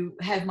to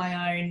have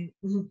my own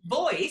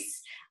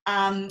voice,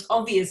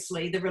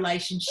 obviously the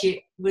relationship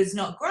was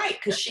not great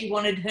because she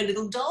wanted her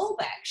little doll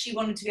back. She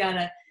wanted to be able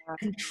to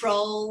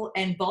control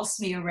and boss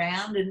me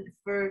around,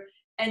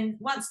 and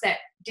once that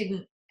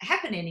didn't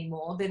happen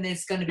anymore, then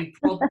there's going to be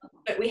problems.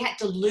 But we had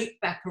to loop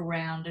back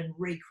around and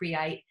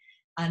recreate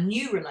a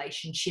new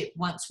relationship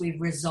once we've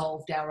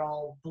resolved our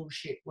old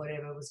bullshit,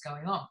 whatever was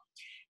going on.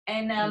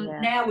 And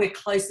now we're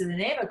closer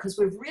than ever because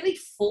we've really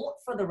fought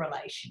for the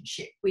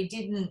relationship. We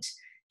didn't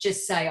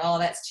just say, oh,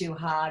 that's too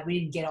hard. We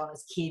didn't get on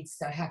as kids,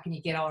 so how can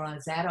you get on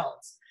as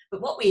adults?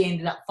 But what we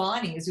ended up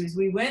finding is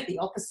we weren't the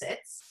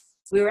opposites.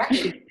 We were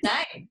actually the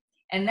same.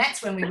 And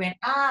that's when we went,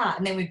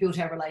 and then we built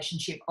our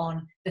relationship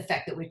on the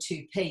fact that we're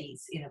two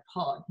peas in a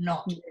pod,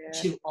 not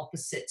two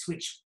opposites,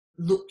 which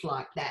looked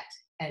like that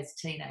as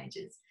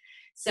teenagers.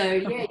 So,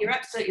 yeah, you're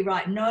absolutely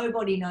right.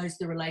 Nobody knows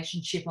the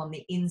relationship on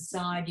the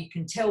inside. You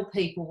can tell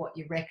people what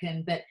you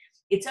reckon, but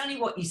it's only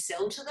what you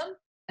sell to them.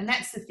 And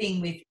that's the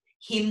thing with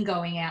him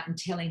going out and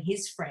telling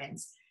his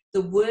friends.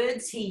 The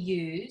words he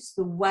used,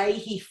 the way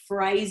he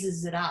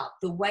phrases it up,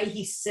 the way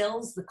he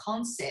sells the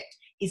concept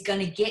is going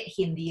to get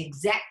him the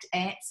exact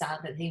answer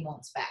that he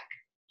wants back.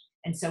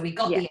 And so we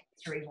got the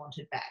answer he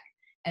wanted back.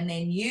 And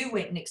then you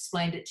went and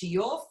explained it to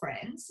your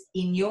friends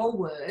in your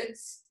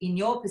words, in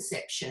your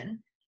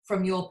perception,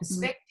 from your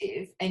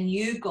perspective, and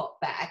you got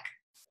back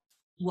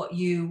what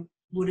you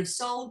would have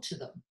sold to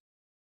them.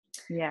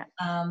 Yeah.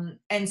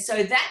 And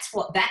so that's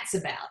what that's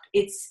about.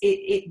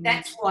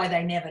 That's why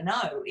they never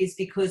know, is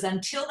because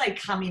until they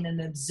come in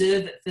and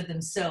observe it for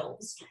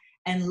themselves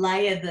and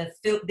layer their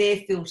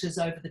filters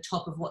over the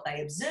top of what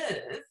they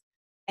observe.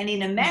 And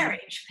in a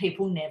marriage,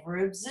 people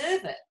never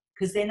observe it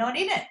because they're not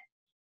in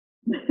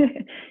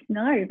it.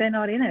 No, they're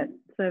not in it.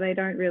 So they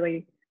don't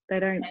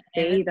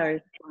see those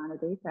kind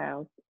of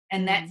details.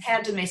 And that's how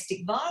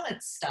domestic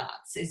violence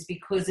starts, is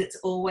because it's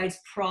always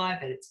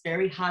private. It's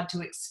very hard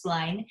to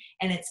explain,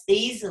 and it's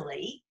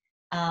easily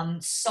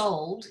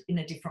sold in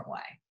a different way,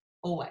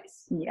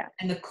 always. Yeah.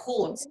 And the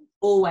courts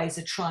always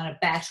are trying to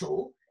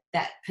battle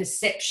that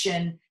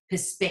perception,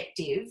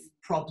 perspective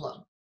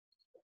problem.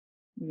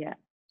 Yeah.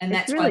 And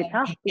that's really why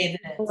tough.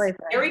 Evidence.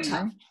 Very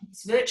tough.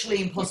 It's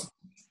virtually impossible.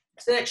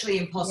 It's virtually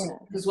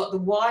impossible because what the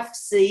wife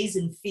sees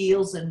and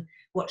feels and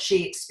what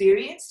she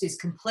experienced is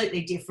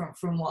completely different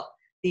from what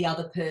the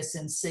other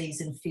person sees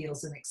and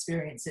feels and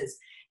experiences.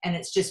 And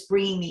it's just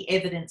bringing the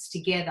evidence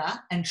together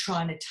and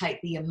trying to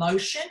take the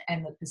emotion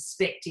and the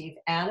perspective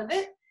out of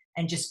it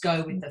and just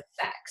go with the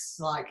facts.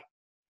 Like,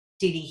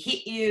 did he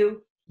hit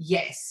you?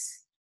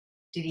 Yes.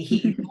 Did he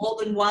hit you more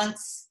than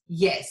once?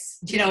 Yes.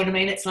 Do you know what I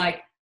mean? It's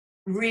like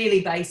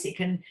really basic.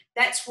 And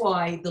that's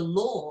why the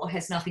law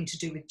has nothing to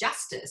do with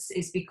justice,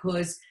 is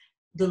because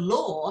the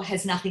law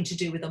has nothing to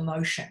do with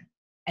emotion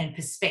and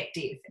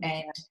perspective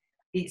and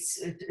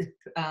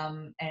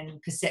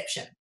and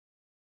perception.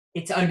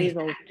 It's only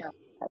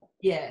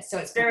so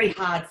it's very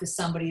hard for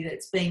somebody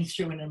that's been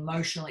through an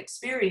emotional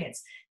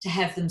experience to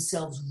have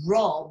themselves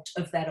robbed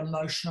of that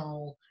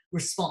emotional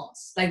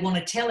response. They want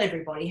to tell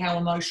everybody how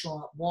emotional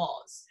it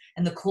was,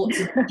 and the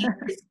courts are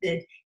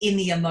interested in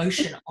the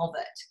emotion of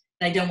it.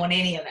 They don't want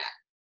any of that.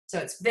 So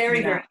it's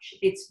very,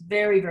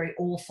 very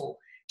awful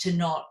to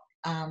not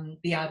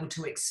be able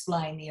to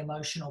explain the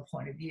emotional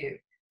point of view.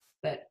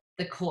 But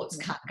the courts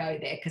can't go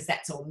there because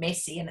that's all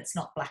messy and it's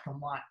not black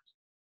and white.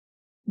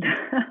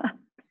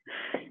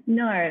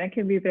 No, it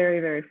can be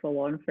very, very full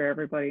on for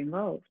everybody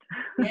involved.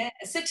 Yeah.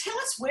 So tell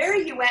us, where are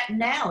you at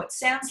now? It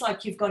sounds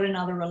like you've got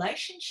another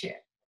relationship.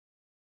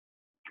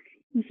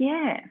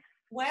 Yeah.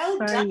 Well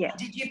done. Yeah.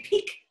 Did you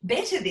pick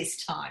better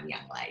this time,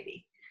 young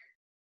lady?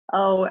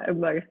 Oh,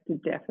 most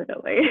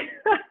definitely.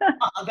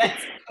 Oh,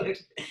 that's good.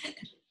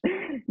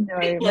 No,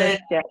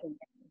 most definitely.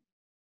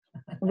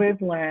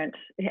 We've learnt.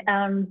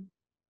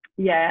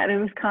 Yeah, and it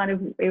was kind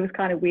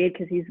of weird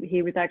because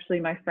he was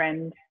actually my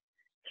friend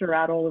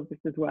throughout all of this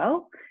as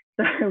well.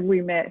 So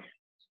we met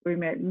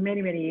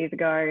many years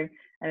ago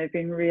and have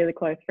been really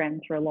close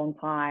friends for a long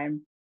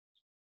time.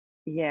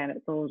 Yeah, and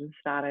it's all just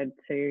started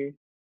to,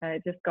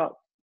 it just got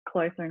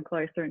closer and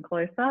closer and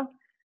closer.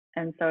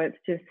 And so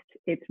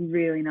it's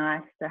really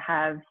nice to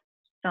have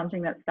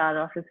something that started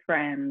off as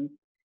friends,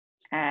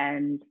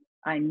 and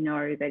I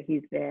know that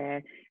he's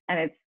there, and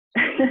it's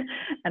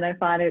and I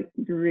find it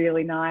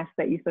really nice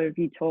that you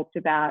talked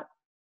about,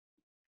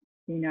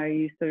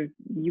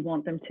 you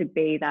want them to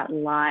be that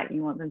light,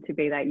 you want them to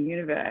be that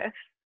universe.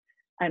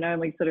 And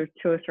only sort of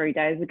 2 or 3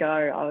 days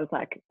ago, I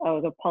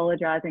was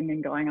apologizing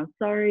and going, I'm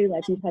sorry,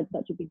 like you've had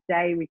such a big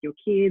day with your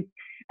kids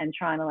and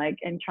trying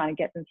to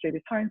get them through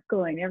this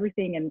homeschooling and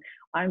everything. And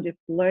I'm just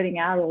blurting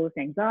out all this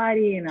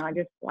anxiety. And I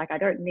just I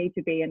don't need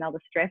to be another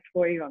stress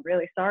for you. I'm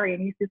really sorry.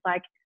 And he's just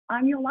like,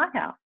 I'm your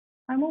lighthouse.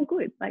 I'm all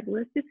good. Like,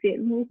 let's just sit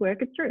and we'll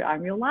work it through.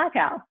 I'm your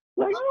lighthouse.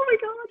 Like, oh my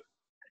God.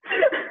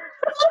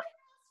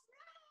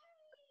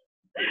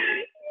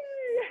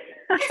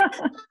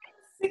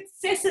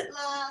 Success at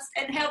last.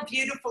 And how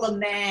beautiful a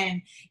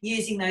man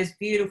using those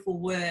beautiful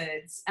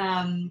words.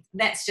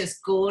 That's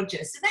just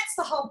gorgeous. And that's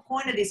the whole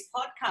point of this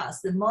podcast,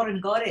 The Modern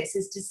Goddess,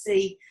 is to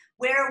see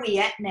where are we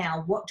at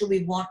now? What do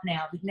we want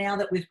now? Now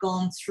that we've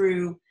gone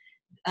through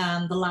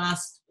the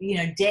last,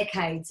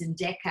 decades and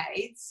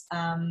decades.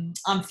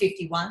 I'm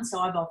 51, so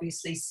I've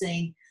obviously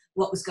seen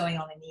what was going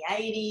on in the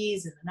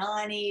 80s and the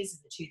 90s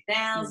and the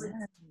 2000s, and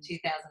the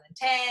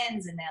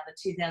 2010s, and now the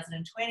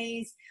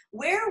 2020s.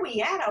 Where are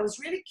we at? I was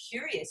really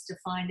curious to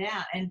find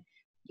out. And,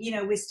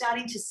 we're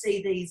starting to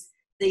see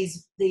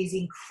these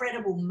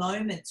incredible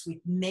moments with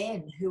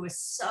men who are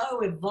so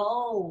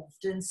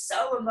evolved and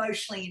so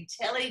emotionally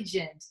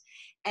intelligent,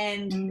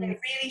 and they're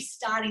really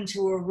starting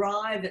to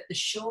arrive at the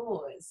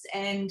shores.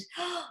 And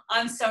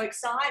I'm so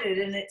excited,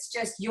 and it's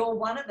just, you're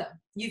one of them.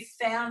 You've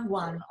found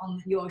one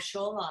on your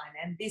shoreline,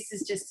 and this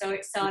is just so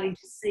exciting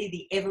to see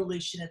the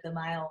evolution of the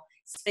male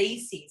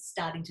species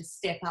starting to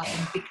step up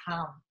and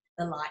become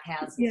the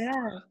lighthouses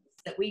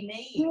that we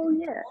need. Well,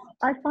 yeah,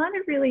 I find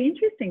it really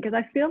interesting because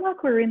I feel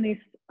like we're in this,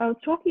 I was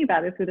talking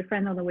about this with a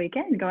friend on the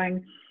weekend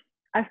going,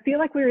 I feel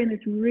like we're in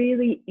this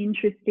really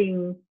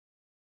interesting,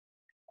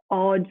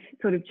 odd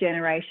sort of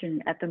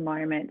generation at the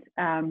moment.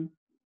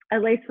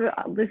 At least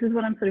this is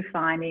what I'm sort of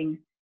finding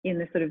in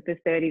the sort of the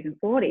 30s and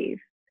 40s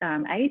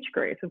age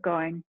group of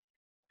going,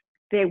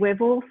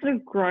 we've all sort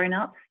of grown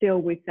up still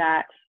with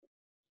that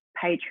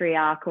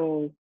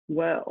patriarchal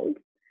world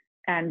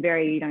and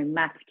very,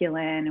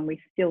 masculine, and we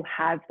still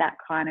have that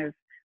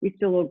we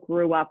still all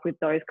grew up with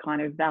those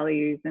kind of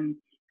values and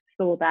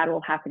saw that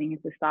all happening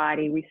in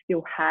society. We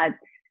still had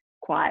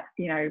quite,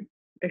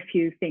 a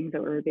few things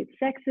that were a bit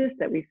sexist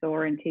that we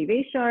saw in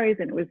TV shows,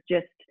 and it was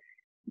just,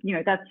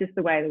 that's just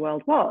the way the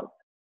world was.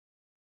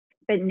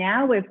 But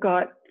now we've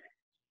got,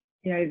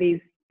 these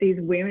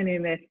women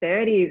in their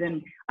 30s,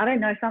 and I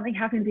don't know, something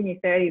happens in your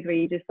 30s where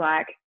you just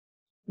like,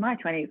 my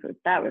 20s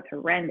that was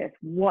horrendous.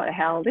 What the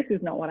hell? This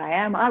is not what I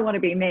am. I want to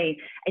be me.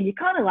 And you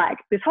kind of like,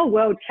 this whole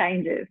world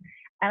changes.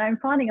 And I'm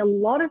finding a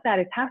lot of that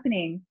is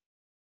happening,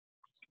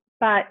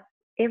 but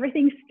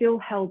everything's still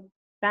held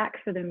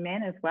back for the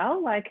men as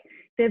well. Like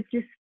they've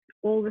just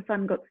all of a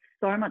sudden got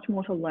so much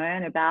more to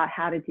learn about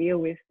how to deal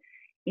with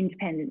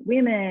independent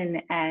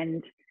women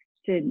and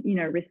to,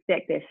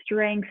 respect their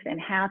strengths and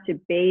how to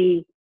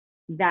be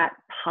that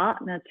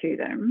partner to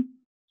them,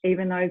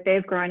 even though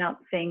they've grown up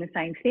seeing the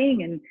same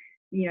thing. And,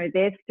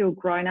 they're still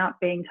grown up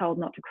being told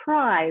not to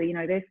cry.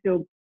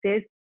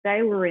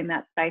 They were in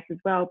that space as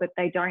well, but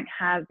they don't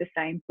have the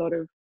same sort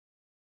of,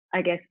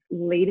 I guess,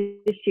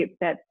 leadership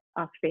that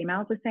us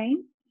females are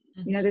seeing.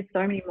 Mm-hmm. There's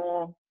so many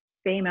more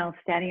females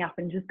standing up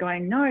and just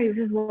going, no,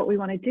 this is what we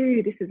want to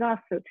do. This is us.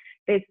 So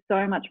there's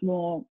so much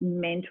more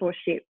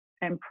mentorship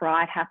and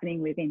pride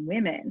happening within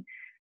women.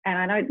 And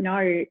I don't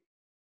know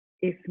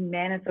if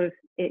men are sort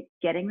of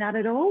getting that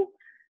at all.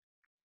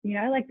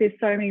 Like there's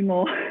so many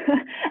more.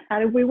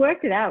 And we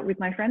worked it out with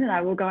my friend and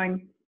I were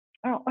going,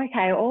 oh,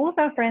 okay, all of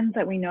our friends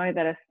that we know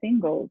that are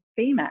single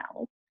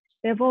females,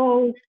 they've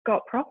all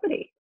got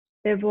property.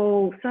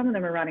 Some of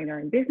them are running their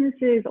own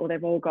businesses, or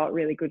they've all got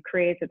really good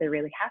careers that they're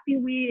really happy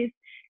with,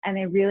 and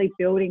they're really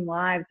building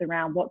lives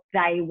around what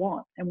they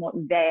want and what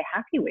they're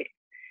happy with.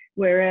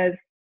 Whereas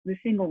the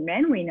single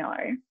men we know,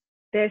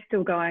 they're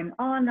still going,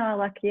 oh no,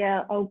 like,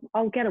 yeah,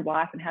 I'll get a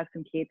wife and have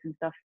some kids and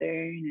stuff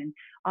soon, and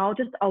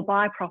I'll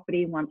buy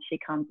property once she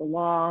comes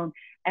along.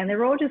 And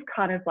they're all just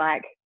kind of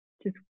like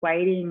just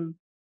waiting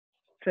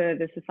for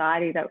the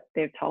society that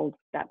they've told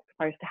that's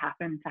supposed to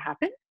happen.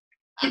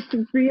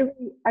 It's really,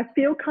 I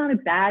feel kind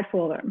of bad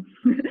for them.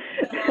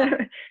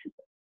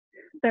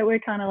 So we're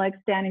kind of like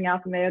standing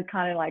up, and they're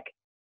kind of like,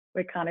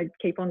 we kind of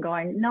keep on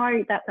going,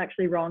 no, that's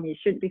actually wrong. You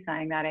shouldn't be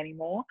saying that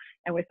anymore.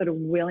 And we're sort of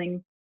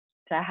willing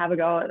to have a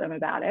go at them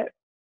about it.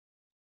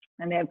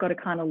 And they've got to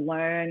kind of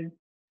learn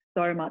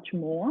so much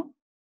more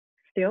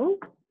still.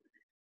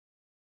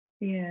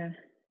 Yeah,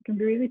 it can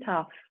be really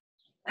tough.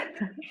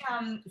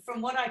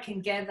 From what I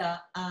can gather,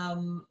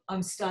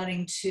 I'm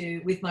starting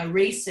to, with my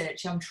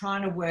research, I'm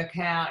trying to work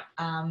out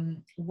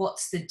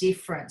what's the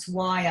difference.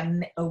 Why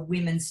are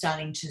women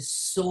starting to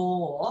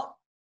soar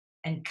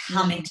and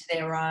come into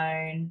their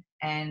own,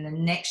 and the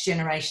next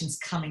generation's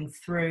coming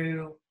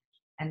through,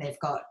 and they've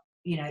got,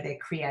 they're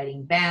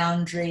creating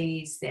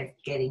boundaries, they're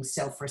getting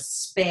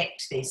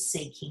self-respect, they're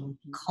seeking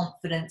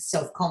confidence,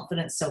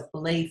 self-confidence,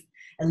 self-belief,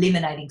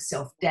 eliminating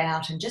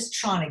self-doubt, and just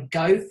trying to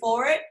go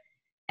for it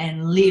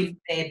and live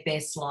their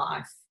best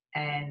life.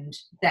 And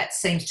that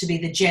seems to be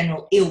the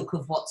general ilk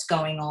of what's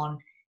going on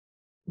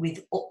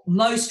with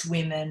most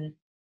women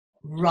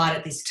right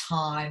at this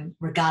time,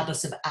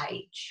 regardless of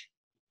age.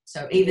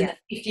 So even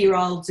the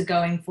 50-year-olds are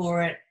going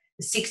for it,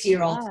 the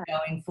 60-year-olds are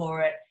going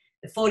for it,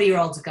 the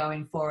 40-year-olds are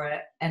going for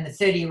it, and the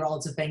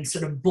 30-year-olds have been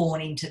sort of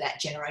born into that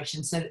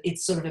generation. So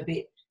it's sort of a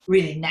bit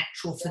really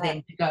natural for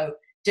them to go,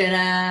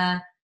 da-da,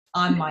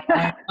 I'm my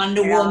own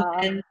Wonder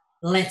Woman,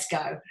 let's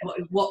go.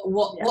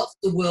 What's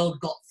the world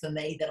got for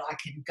me that I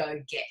can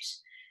go get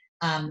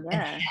and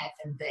have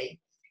and be?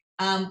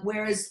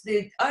 Whereas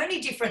the only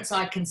difference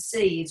I can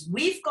see is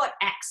we've got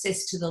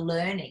access to the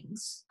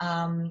learnings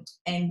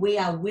and we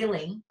are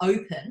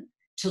open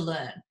to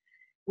learn.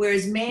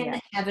 Whereas men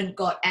haven't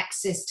got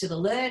access to the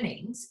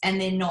learnings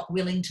and they're not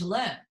willing to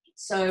learn.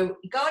 So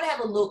go and have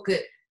a look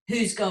at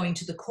who's going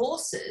to the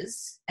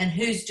courses and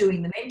who's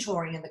doing the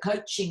mentoring and the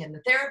coaching and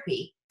the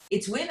therapy.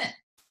 It's women.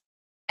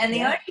 And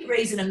the only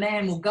reason a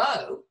man will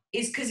go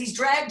is because he's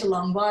dragged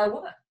along by a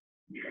woman.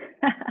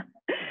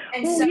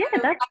 And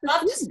I'd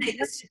love to see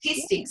the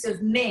statistics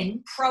of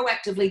men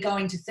proactively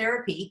going to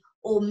therapy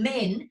or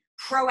men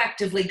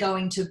proactively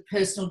going to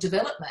personal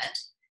development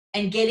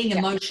and getting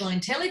emotional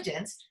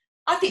intelligence.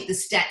 I think the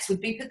stats would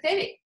be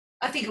pathetic.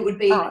 I think it would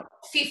be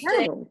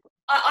 15.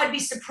 I'd be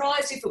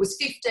surprised if it was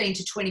 15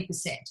 to 20%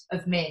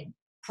 of men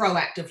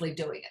proactively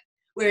doing it,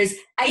 whereas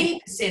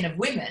 80% of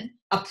women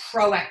are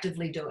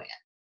proactively doing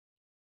it.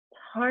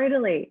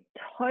 Totally.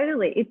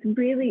 It's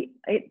really,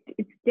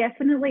 it's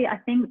definitely, I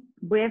think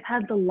we've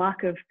had the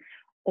luck of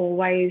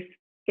always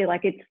feel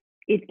like it's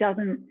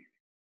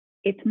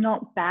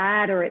not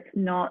bad or it's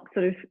not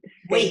sort of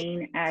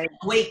seen as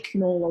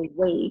small or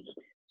weak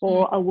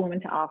for a woman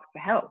to ask for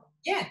help.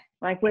 Yeah.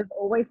 Like we've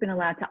always been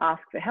allowed to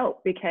ask for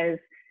help because,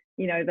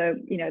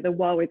 the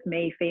woe is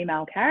me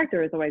female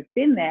character has always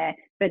been there,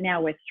 but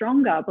now we're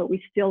stronger, but we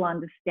still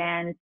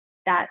understand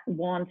that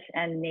want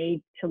and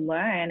need to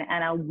learn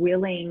and are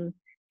willing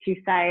to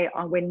say,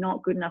 oh, we're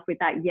not good enough with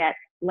that yet,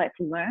 let's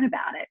learn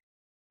about it.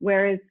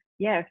 Whereas,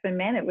 for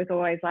men, it was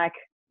always like,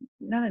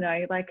 no,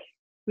 like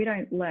we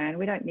don't learn,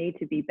 we don't need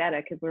to be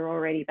better because we're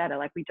already better.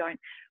 Like we don't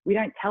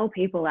tell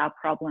people our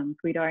problems.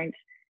 We don't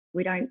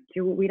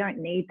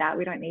need that.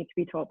 We don't need to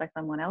be taught by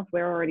someone else.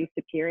 We're already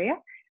superior.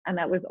 And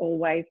that was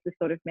always the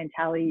sort of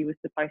mentality you were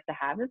supposed to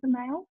have as a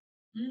male.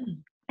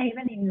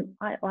 Even in,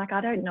 I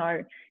don't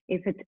know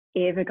if it's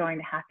ever going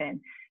to happen.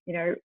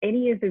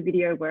 Any of the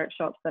video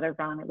workshops that I've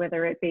run,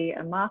 whether it be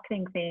a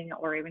marketing thing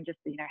or even just,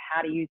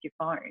 how to use your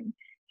phone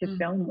to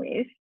film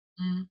with,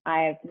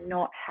 I have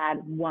not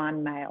had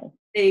one male.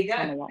 There you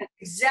go.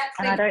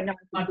 Exactly. And I don't know if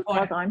it's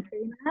because I'm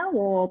female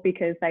or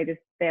because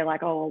they're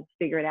like, oh, I'll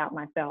figure it out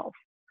myself.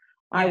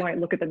 I won't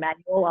look at the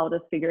manual. I'll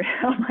just figure it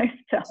out myself.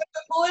 So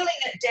we're boiling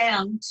it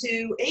down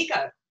to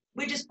ego.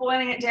 We're just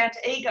boiling it down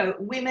to ego.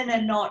 Women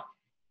are not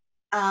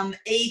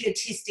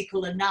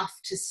egotistical enough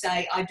to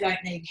say, I don't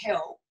need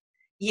help.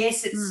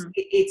 Yes,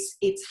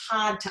 it's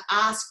hard to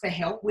ask for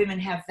help. Women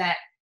have that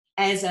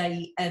as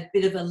a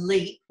bit of a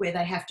leap where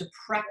they have to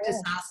practice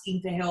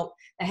asking for help.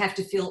 They have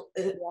to feel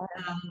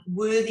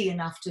worthy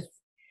enough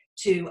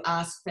to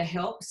ask for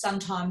help.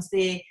 Sometimes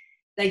they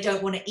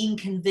don't want to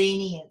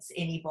inconvenience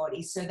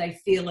anybody, so they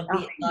feel a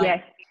bit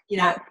like,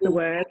 that's the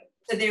word.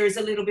 So there is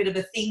a little bit of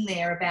a thing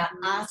there about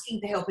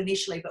asking for help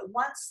initially, but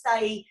once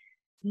they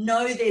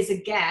know there's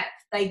a gap,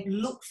 they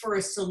look for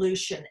a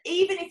solution,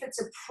 even if it's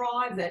a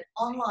private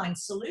online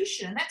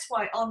solution. And that's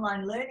why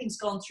online learning's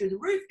gone through the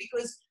roof,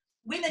 because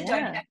women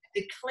don't have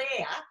to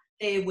declare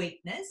their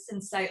weakness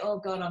and say, oh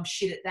God, I'm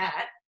shit at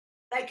that.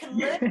 They can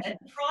learn it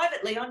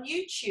privately on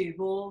YouTube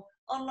or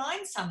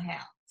online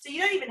somehow. So you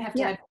don't even have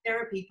to have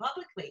therapy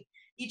publicly.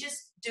 You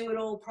just do it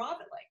all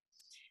privately.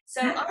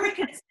 So I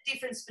reckon it's the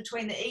difference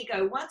between the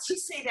ego. Once you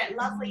see that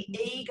lovely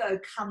ego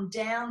come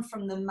down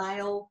from the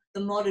male,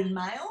 the modern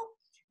male,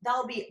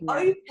 they'll be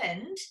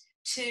opened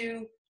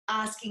to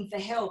asking for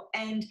help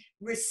and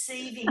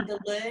receiving the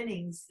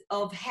learnings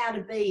of how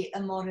to be a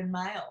modern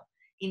male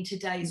in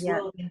today's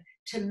world and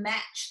to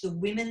match the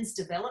women's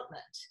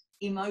development,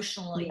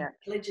 emotional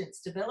intelligence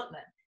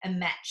development, and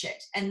match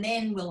it. And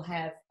then we'll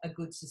have a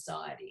good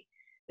society.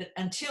 But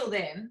until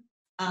then,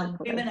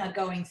 women are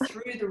going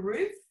through the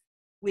roof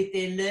with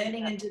their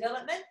learning and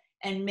development,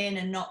 and men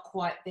are not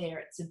quite there.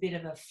 It's a bit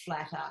of a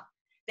flatter.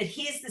 But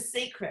here's the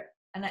secret,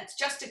 and that's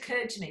just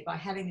occurred to me by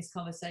having this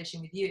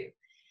conversation with you,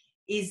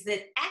 is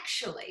that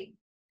actually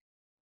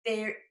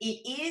it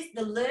is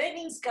the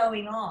learning's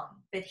going on,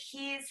 but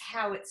here's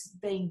how it's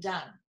being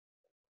done.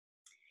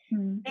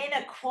 Men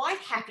are quite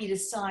happy to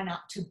sign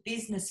up to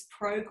business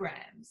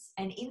programs,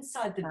 and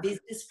inside the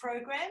business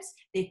programs,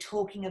 they're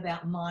talking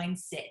about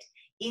mindset.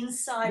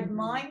 Inside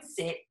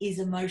mindset is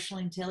emotional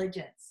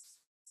intelligence,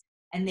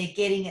 and they're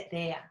getting it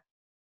there,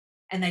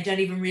 and they don't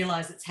even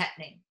realize it's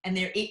happening, and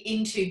they're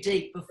in too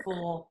deep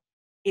before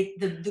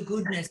the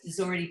goodness is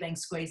already being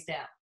squeezed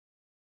out.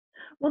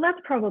 Well, that's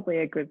probably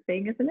a good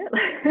thing, isn't it?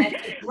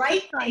 That's a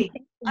great thing.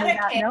 I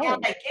don't care how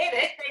they get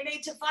it. They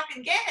need to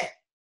fucking get it.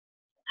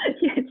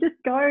 Yeah, just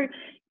go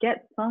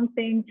get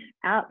something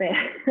out there.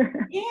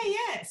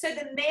 Yeah. So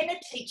the men are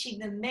teaching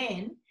the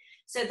men.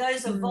 So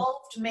those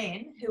evolved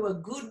men who are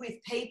good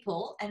with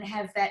people and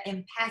have that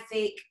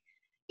empathic,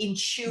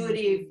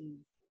 intuitive,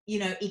 you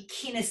know,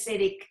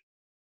 kinesthetic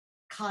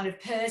kind of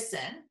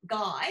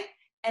guy,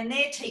 and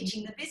they're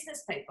teaching the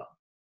business people.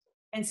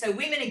 And so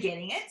women are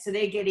getting it. So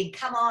they're getting,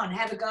 come on,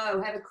 have a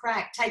go, have a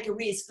crack, take a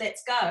risk,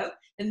 let's go.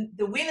 And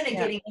the women are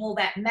getting all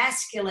that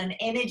masculine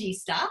energy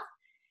stuff,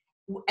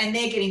 and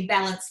they're getting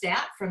balanced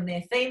out from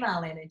their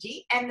female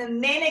energy. And the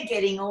men are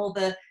getting all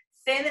the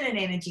feminine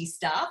energy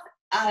stuff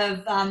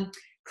of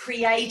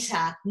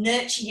creator,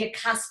 nurture your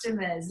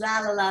customers, la,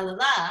 la, la, la,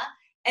 la.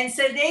 And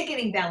so they're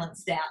getting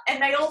balanced out.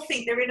 And they all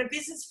think they're in a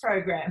business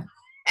program.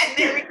 And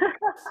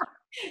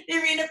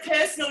they're in a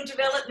personal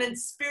development,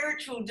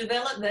 spiritual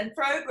development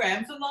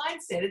program for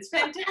mindset. It's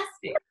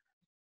fantastic.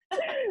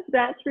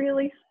 That's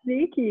really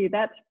sneaky.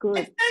 That's good.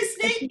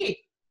 It's so sneaky.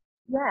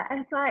 Yeah,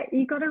 it's like,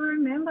 you got to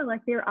remember,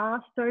 like, there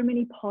are so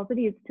many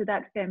positives to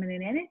that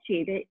feminine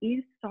energy. There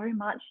is so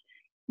much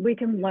we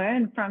can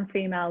learn from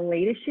female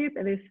leadership,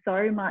 and there's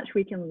so much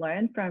we can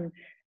learn from,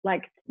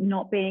 like,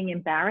 not being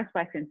embarrassed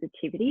by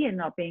sensitivity and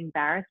not being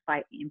embarrassed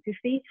by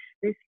empathy.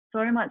 There's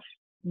so much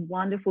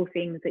wonderful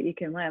things that you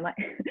can learn. Like,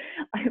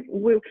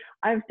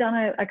 I've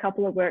done a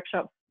couple of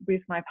workshops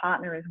with my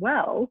partner as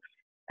well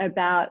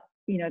about,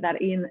 you know, that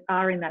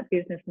are in that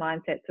business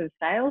mindset sort of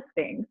sales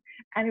thing.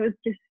 And it was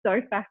just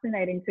so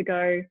fascinating to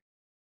go,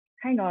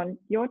 hang on,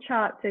 your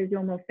chart says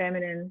you're more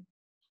feminine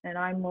and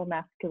I'm more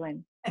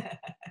masculine.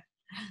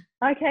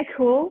 Okay,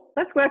 cool.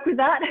 Let's work with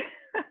that.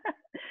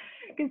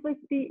 Because like,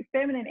 the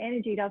feminine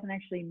energy doesn't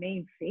actually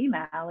mean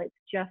female. It's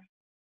just,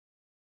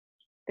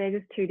 they're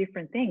just two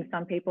different things.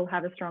 Some people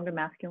have a stronger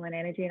masculine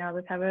energy and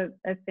others have a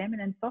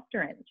feminine,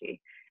 softer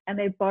energy. And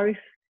they're both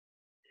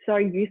so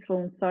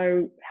useful and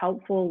so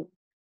helpful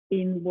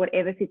in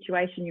whatever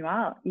situation you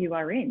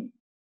are in.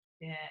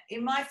 Yeah.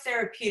 In my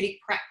therapeutic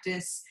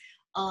practice,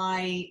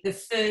 the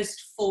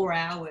first 4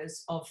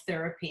 hours of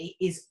therapy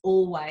is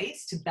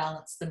always to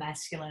balance the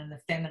masculine and the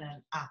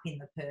feminine up in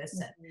the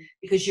person.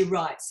 Because you're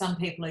right, some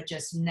people are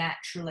just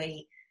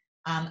naturally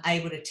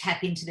able to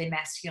tap into their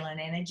masculine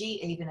energy,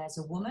 even as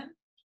a woman.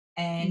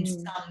 And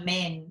some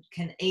men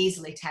can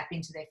easily tap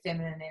into their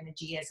feminine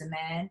energy as a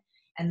man,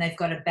 and they've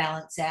got to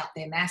balance out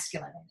their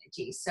masculine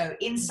energy. So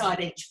inside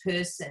each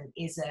person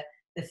is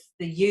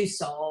the use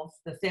of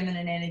the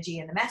feminine energy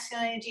and the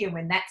masculine energy, and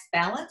when that's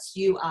balanced,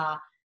 you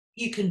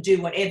can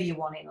do whatever you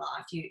want in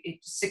life.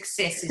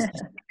 Success is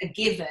a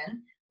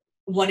given,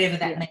 whatever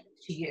that means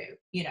to you,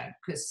 you know,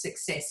 because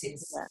success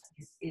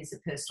is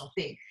a personal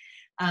thing.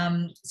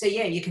 So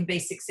yeah, you can be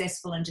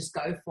successful and just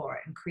go for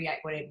it and create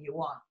whatever you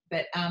want.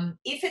 But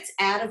if it's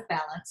out of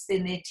balance,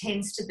 then there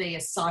tends to be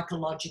a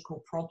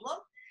psychological problem.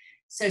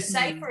 So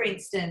say, for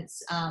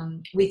instance,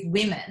 with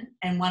women,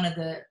 and one of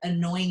the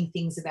annoying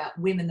things about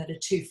women that are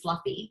too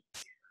fluffy,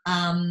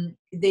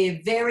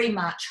 they're very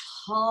much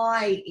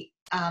high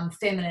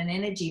feminine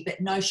energy, but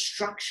no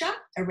structure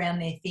around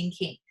their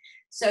thinking.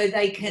 So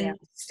they can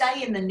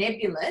stay in the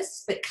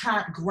nebulous, but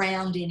can't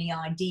ground any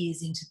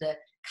ideas into the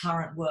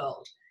current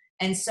world.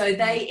 And so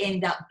they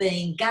end up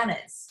being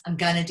gunners. I'm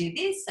going to do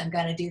this. I'm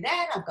going to do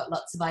that. I've got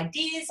lots of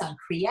ideas. I'm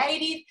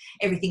creative.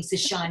 Everything's a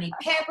shiny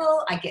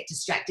pebble. I get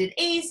distracted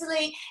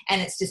easily,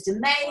 and it's just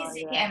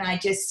amazing. And I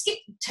just skip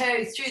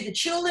through the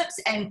tulips,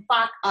 and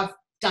fuck, I've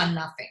done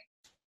nothing.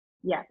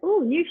 Yeah. Oh,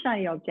 new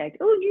shiny object.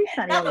 Oh, new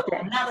shiny object.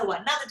 Another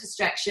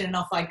distraction, and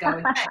off I go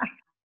again.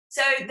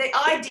 So the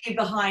idea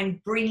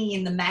behind bringing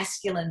in the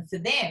masculine for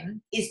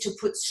them is to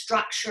put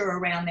structure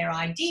around their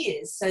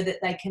ideas so that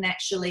they can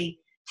actually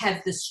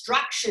have the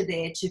structure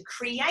there to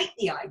create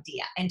the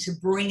idea and to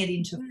bring it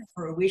into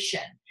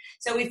fruition.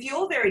 So if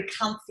you're very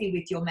comfy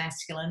with your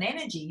masculine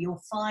energy,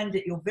 you'll find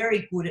that you're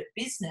very good at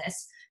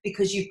business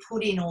because you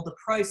put in all the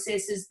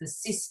processes, the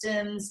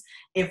systems,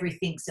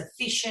 everything's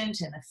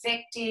efficient and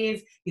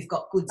effective. You've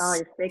got good. Oh,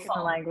 you're speaking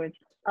the language.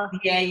 Oh,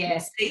 yeah.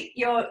 See,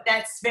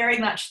 that's very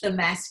much the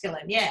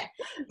masculine. Yeah.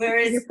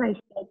 Whereas you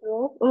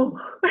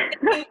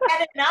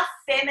had enough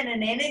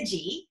feminine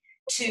energy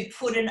to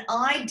put an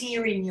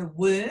idea in your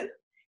womb,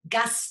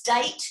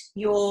 gestate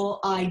your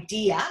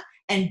idea,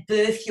 and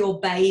birth your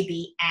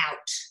baby out.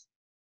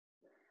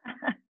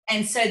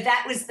 And so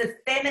that was the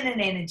feminine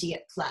energy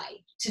at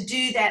play, to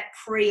do that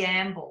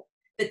preamble.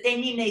 But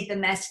then you need the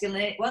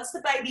masculine. Once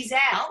the baby's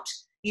out,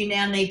 you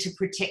now need to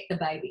protect the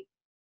baby.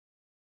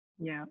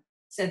 Yeah.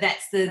 So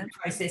that's the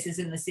processes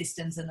and the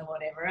systems and the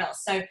whatever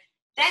else. So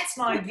that's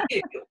my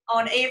view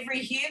on every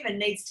human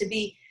needs to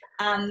be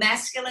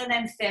masculine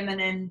and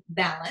feminine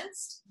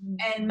balanced.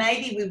 And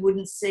maybe we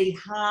wouldn't see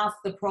half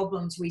the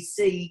problems we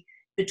see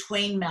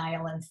between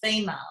male and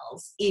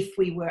females if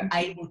we were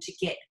able to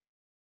get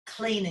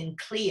clean and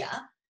clear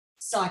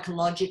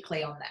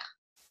psychologically on that.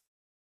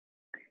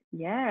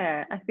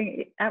 Yeah, I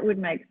think that would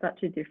make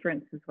such a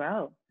difference as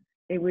well.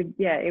 It would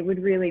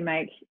really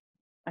make,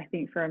 I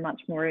think, for a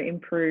much more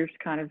improved,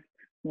 kind of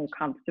more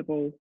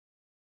comfortable,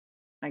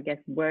 I guess,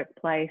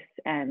 workplace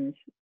and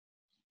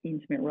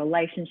intimate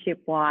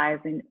relationship wise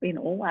in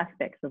all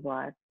aspects of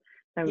life.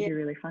 That would be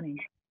really funny.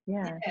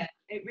 Yeah.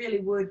 It really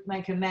would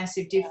make a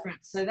massive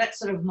difference. So that's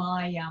sort of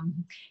my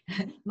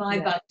my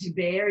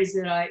bugbear is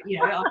that I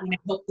want to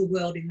help the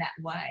world in that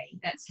way.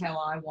 That's how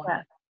I want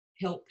to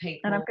help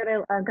people.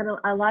 And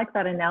I like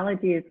that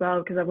analogy as well,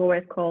 because I've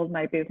always called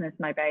my business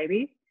my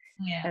baby.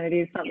 Yeah. And it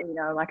is something,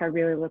 like I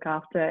really look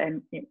after.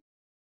 And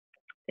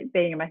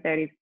being in my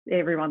 30s,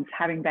 everyone's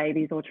having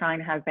babies or trying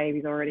to have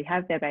babies, already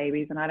have their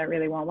babies, and I don't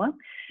really want one.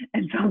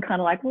 And so I'm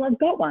kind of like, well, I've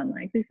got one.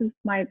 Like this is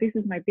my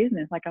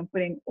business. Like I'm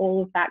putting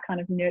all of that kind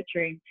of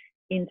nurturing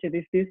into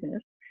this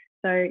business.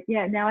 So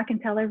yeah, now I can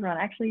tell everyone,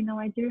 actually, no,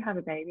 I do have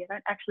a baby. I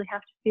don't actually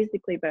have to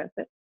physically birth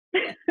it.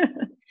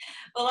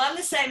 Well, I'm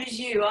the same as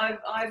you.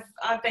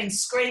 I've been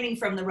screaming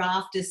from the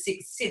rafters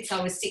since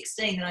I was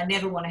 16 that I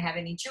never want to have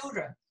any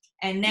children.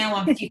 And now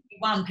I'm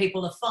 51,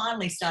 people are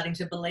finally starting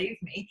to believe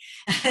me.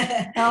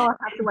 Oh, I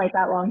have to wait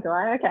that long, do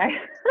I? Okay.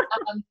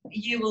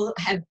 You will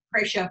have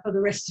pressure for the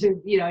rest of,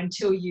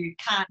 until you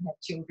can't have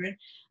children.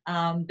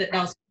 But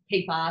they'll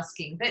keep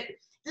asking. But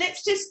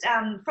let's just,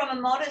 from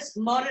a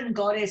modern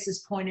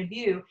goddess's point of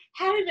view,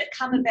 how did it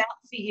come about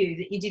for you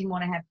that you didn't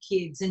want to have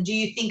kids? And do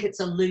you think it's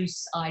a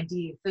loose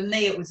idea? For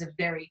me, it was a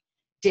very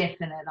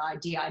definite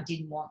idea. I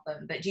didn't want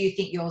them. But do you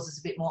think yours is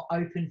a bit more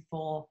open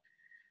for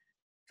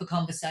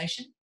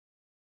conversation?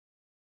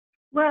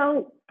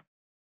 Well,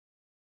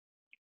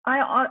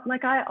 I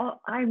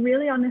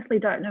really honestly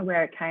don't know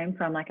where it came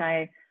from. Like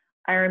I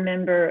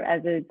remember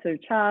as a sort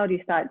of child, you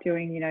start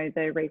doing,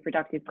 the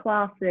reproductive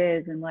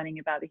classes and learning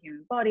about the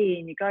human body,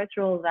 and you go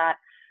through all of that.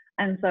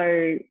 And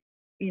so,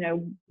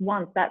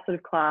 once that sort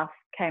of class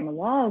came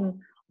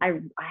along, I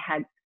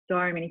had so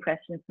many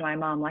questions for my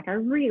mum. Like I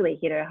really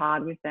hit her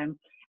hard with them,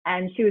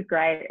 and she was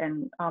great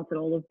and answered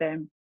all of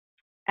them.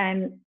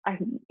 And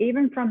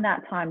even from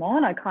that time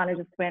on, I kind of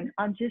just went,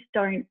 I just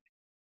don't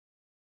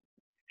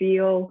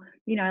feel,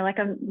 like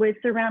we're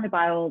surrounded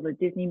by all the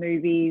Disney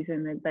movies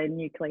and the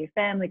nuclear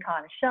family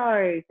kind of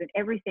shows and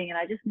everything. And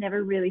I just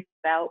never really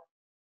felt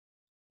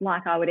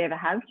like I would ever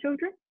have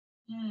children.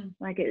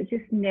 Like it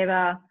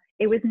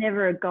was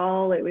never a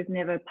goal. It was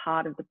never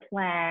part of the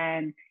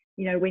plan.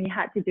 When you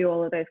had to do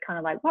all of those kind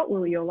of like, what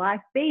will your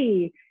life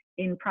be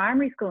in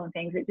primary school and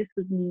things, it just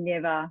was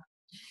never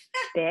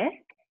there.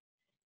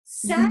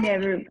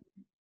 Never.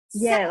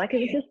 Yeah. Like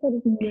it was just sort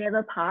of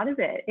never part of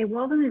it. It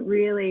wasn't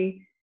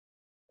really.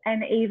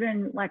 And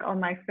even like on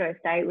my first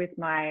date with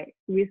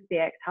the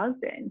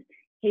ex-husband,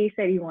 he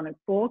said he wanted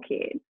 4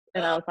 kids.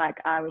 And I was like,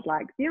 I would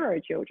like 0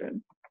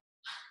 children.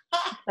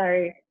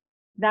 So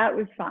that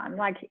was fun.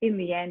 Like in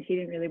the end, he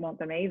didn't really want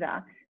them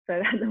either.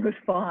 So that was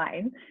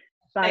fine.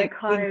 But it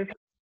kind of,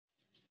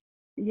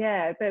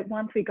 but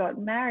once we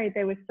got married,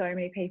 there were so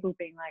many people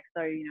being like,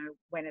 so,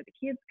 when are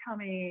the kids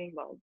coming?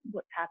 Well,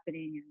 what's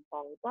happening? And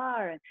blah, blah,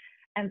 blah.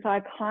 And so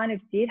I kind of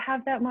did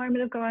have that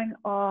moment of going,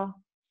 oh,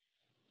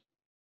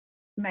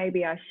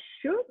 maybe I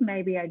should,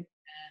 maybe I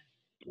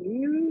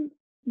do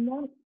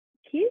want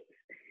kids.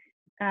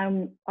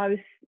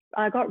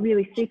 I got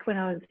really sick when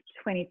I was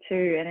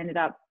 22 and ended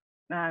up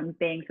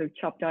being sort of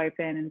chopped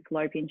open and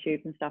fallopian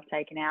tubes and stuff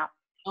taken out.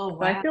 Oh, wow.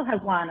 So I still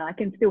have one. I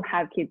can still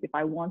have kids if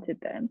I wanted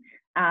them.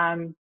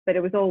 But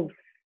it was all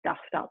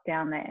stuffed up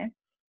down there.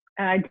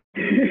 And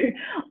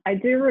I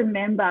do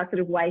remember sort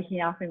of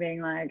waking up and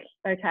being like,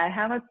 okay,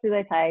 how much do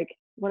they take?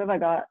 What have I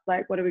got?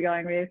 Like, what are we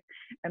going with?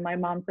 And my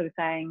mum sort of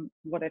saying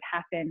what had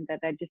happened, that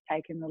they'd just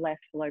taken the left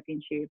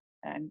fallopian tube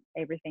and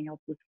everything else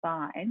was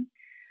fine.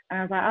 And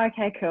I was like,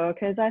 okay, cool,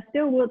 because I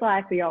still would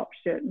like the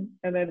option,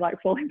 and then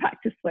like falling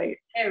back to sleep.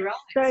 Yeah, right.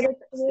 So there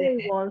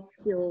really was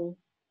still,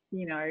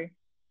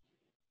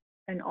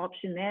 an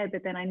option there,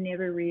 but then I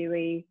never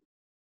really,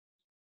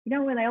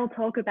 when they all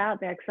talk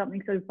about that,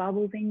 something sort of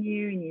bubbles in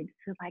you, and you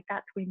sort of like,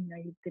 that's when,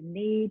 the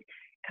need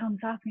comes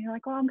up, and you're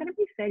like, oh, I'm going to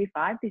be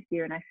 35 this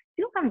year, and I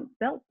still haven't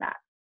felt that.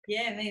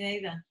 Yeah, me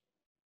neither.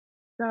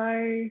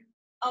 So.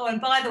 Oh,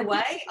 and by the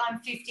way, I'm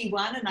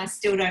 51 and I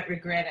still don't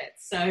regret it.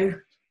 So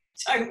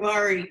don't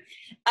worry.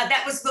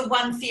 That was the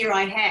one fear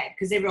I had,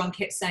 because everyone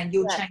kept saying,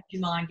 you'll change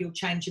your mind, you'll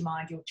change your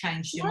mind, you'll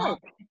change your mind.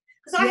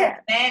 Because I had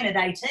a man at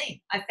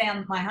 18. I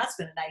found my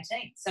husband at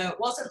 18. So it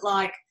wasn't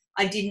like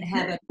I didn't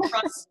have a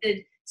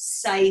trusted,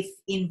 safe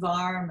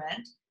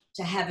environment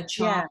to have a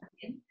child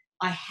in.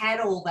 I had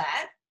all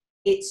that.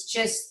 It's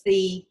just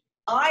the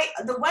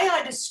way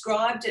I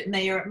described it,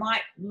 Mia, it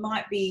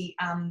might be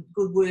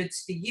good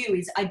words for you,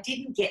 is I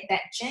didn't get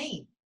that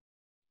gene.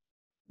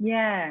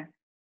 Yeah.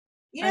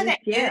 That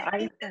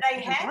yearning that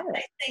they have,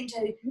 they seem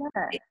to,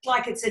 it's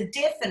like it's a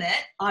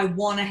definite, I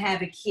want to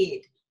have a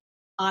kid.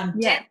 I'm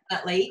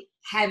definitely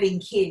having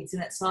kids.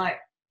 And it's like,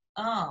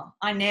 oh,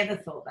 I never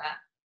thought that.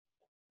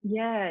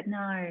 Yeah,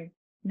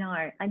 no,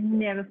 I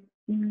never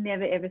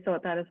ever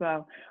thought that as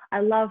well. I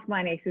love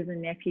my nieces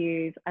and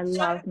nephews. I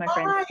love my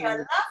friends' kids. I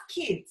love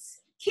kids.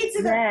 Kids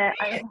are the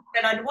best,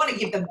 and I'd want to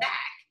give them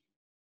back.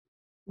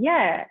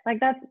 Yeah, like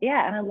that's,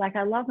 and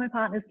I love my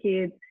partner's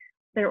kids.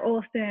 they're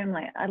awesome.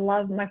 Like, I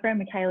love my friend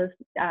Michaela's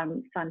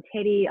son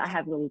Teddy. I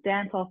have little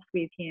dance offs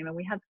with him, and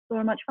we have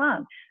so much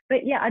fun.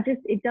 But yeah,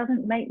 it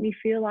doesn't make me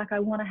feel like I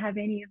want to have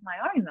any of my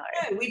own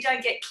though. No, we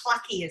don't get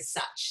clucky as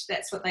such.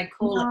 That's what they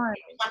call it.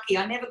 Clucky.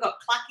 I never got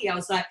clucky. I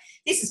was like,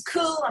 this is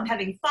cool. I'm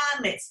having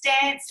fun. Let's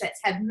dance.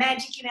 Let's have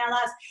magic in our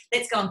lives.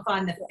 Let's go and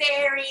find the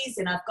fairies.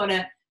 And I've got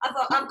a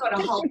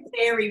whole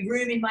fairy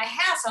room in my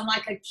house. I'm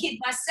like a kid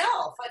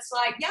myself. It's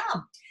like,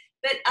 yum.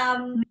 But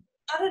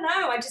I don't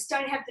know. I just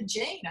don't have the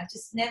gene. I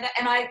just never.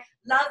 And I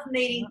love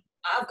meeting.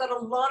 I've got a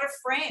lot of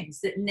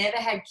friends that never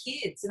had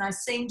kids, and I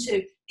seem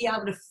to be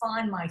able to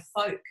find my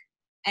folk.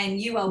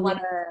 And you are one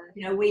of,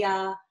 you know, we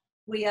are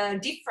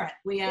different.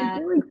 We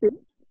are really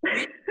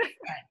different.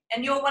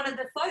 And you're one of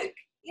the folk.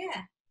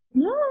 Yeah.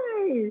 No.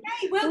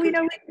 Hey, welcome to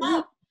the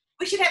club.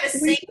 We should have a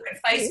secret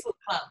Facebook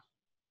club.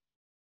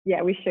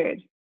 Yeah, we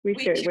should. We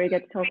should. We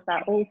get to talk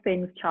about all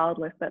things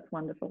childless. That's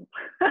wonderful.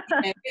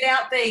 Yeah,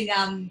 without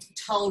being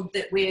told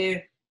that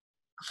we're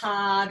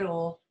hard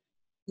or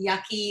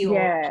yucky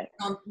or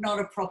not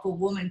a proper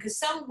woman. Because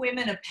some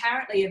women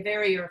apparently are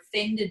very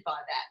offended by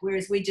that,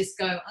 whereas we just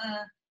go,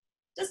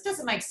 just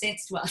doesn't make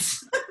sense to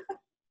us.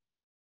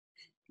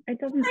 It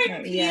doesn't.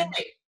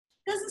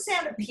 Doesn't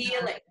sound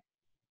appealing.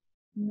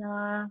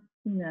 No.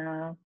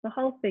 The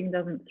whole thing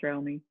doesn't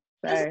thrill me.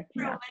 So, doesn't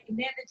thrill me.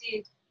 Never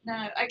did.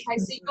 No. Okay,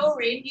 so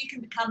you're in. You can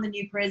become the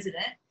new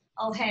president.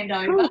 I'll hand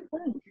over.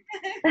 Cool.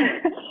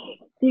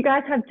 Do you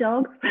guys have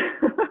dogs?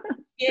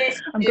 Yes,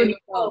 I'm good.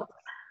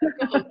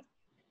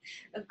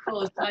 Of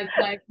course.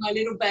 My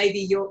little baby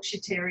Yorkshire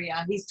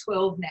Terrier. He's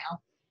 12 now.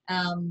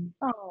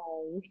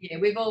 Yeah,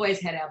 we've always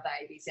had our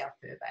babies, our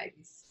fur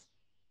babies.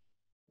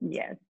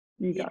 Yes,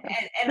 you got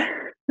it. And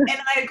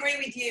I agree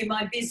with you.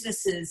 My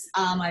businesses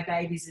are my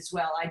babies as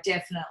well. I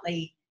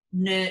definitely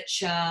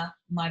nurture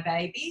my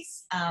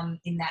babies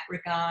in that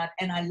regard,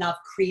 and I love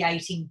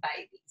creating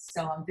babies.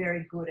 So I'm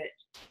very good at.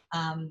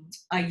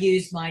 I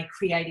use my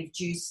creative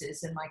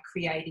juices and my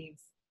creative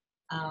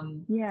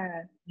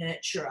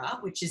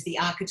nurturer, which is the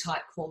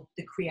archetype called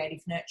the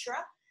creative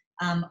nurturer.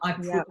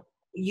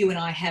 You and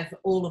I have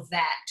all of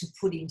that to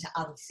put into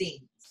other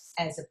things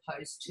as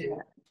opposed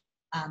to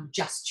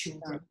just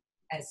children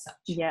as such.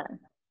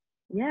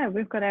 Yeah,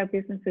 we've got our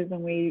businesses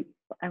and we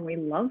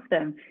love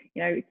them.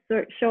 You know,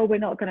 so sure, we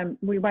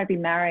won't be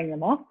marrying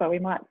them off, but we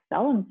might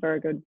sell them for a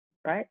good,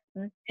 right?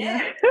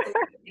 Yeah.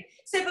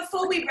 So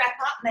before we wrap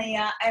up,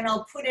 Mia, and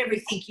I'll put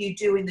everything you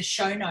do in the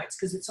show notes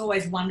because it's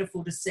always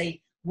wonderful to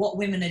see what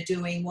women are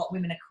doing, what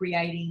women are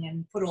creating,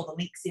 and put all the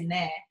links in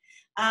there.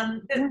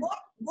 But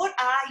what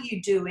are you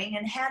doing,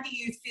 and how do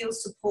you feel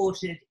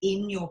supported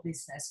in your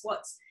business?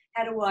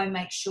 How do I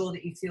make sure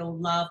that you feel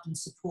loved and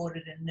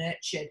supported and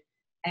nurtured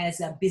as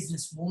a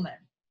businesswoman?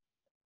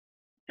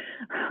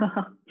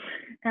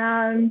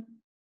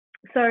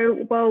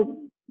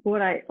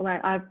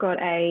 I've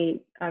got a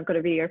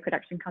video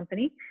production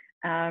company,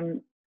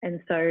 and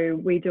so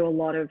we do a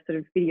lot of sort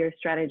of video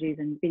strategies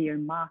and video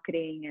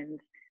marketing,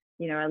 and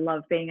you know, I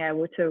love being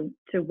able to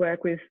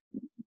work with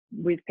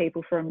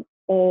people from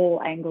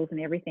all angles and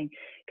everything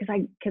because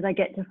I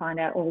get to find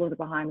out all of the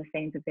behind the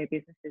scenes of their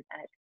businesses,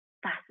 and it's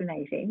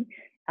fascinating.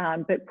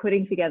 But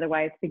putting together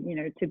ways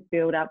to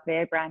build up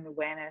their brand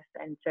awareness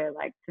and to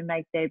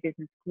make their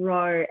business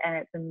grow, and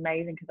it's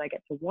amazing because I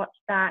get to watch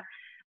that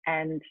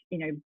and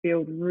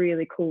build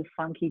really cool,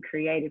 funky,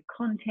 creative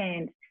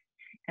content,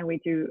 and we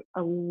do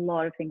a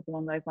lot of things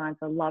along those lines.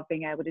 I love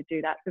being able to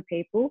do that for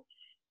people,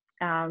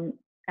 and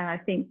I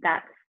think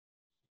that's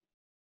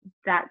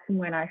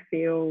when I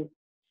feel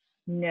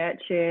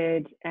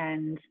nurtured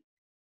and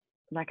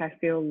like I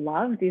feel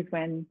loved, is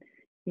when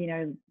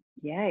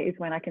is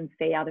when I can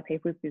see other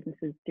people's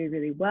businesses do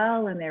really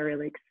well and they're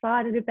really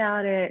excited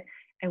about it,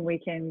 and we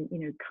can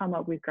come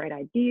up with great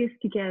ideas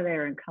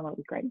together and come up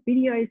with great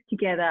videos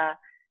together.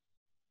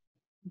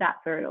 That's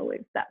where it all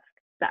is.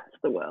 That's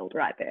the world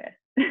right there.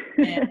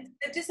 Yeah.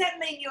 Does that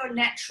mean you're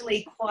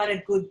naturally quite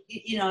a good,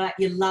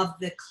 you love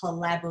the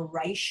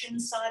collaboration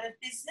side of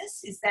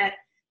business? Is that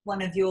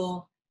one of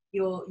your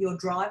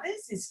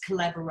drivers, is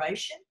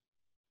collaboration?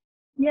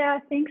 Yeah, I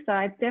think so.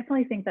 I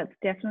definitely think that's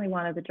definitely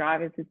one of the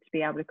drivers, is to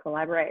be able to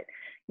collaborate.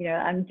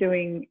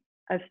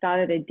 I've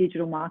started a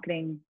digital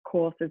marketing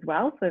course as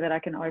well, so that I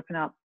can open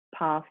up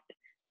past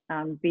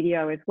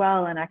video as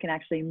well, and I can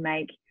actually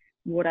make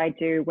what I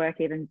do work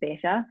even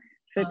better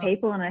for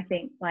people. And I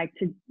think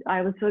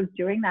I was sort of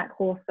doing that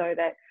course so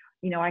that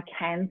I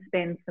can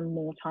spend some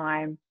more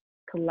time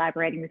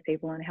collaborating with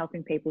people and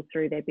helping people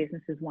through their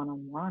businesses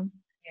one-on-one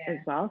as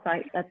well.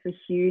 So that's a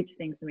huge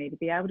thing for me, to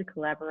be able to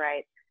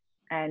collaborate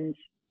and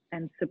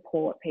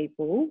support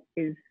people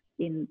is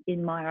in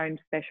my own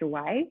special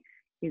way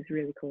is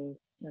really cool.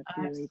 That's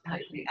really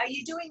passionate. Are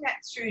you doing that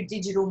through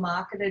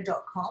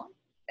digitalmarketer.com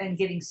and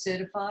getting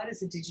certified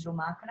as a digital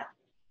marketer?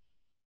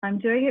 I'm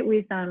doing it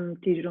with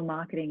Digital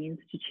Marketing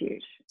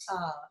Institute.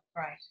 Oh,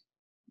 right.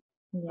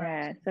 Yeah.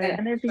 Right. So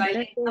and they're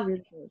really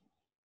good.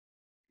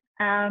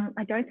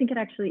 I don't think it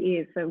actually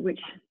is. So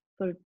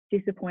sort of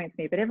disappoints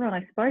me. But everyone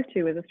I spoke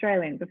to was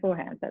Australian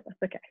beforehand, so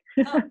that's okay.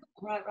 Oh,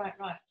 right.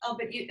 Oh,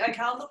 but okay,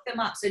 I'll look them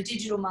up. So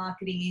Digital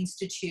Marketing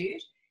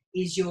Institute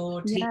is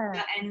your teacher,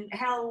 Yeah. and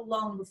how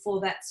long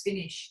before that's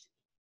finished?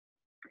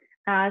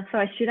 So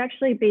I should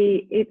actually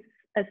be,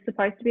 it's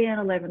supposed to be an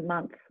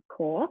 11-month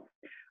course,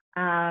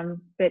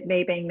 but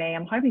me being me,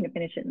 I'm hoping to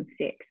finish it in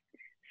 6.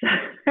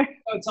 So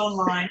it's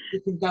online.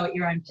 You can go at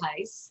your own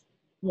pace.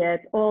 Yeah,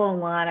 it's all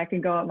online. I can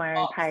go at my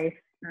own pace.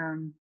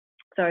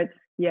 So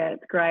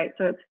it's great.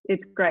 So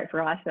it's great for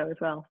ISO as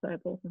well. So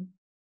it's awesome.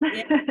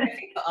 Yeah,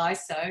 perfect for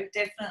ISO,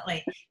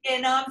 definitely.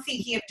 Yeah, no, I'm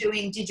thinking of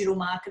doing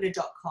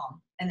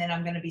digitalmarketer.com, and then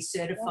I'm going to be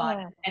certified.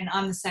 Yeah. And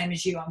I'm the same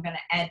as you. I'm going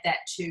to add that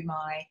to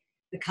my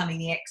Becoming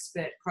the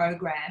Expert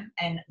program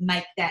and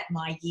make that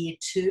my year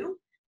 2.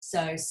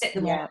 So set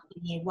them all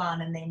in year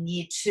 1, and then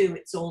year 2,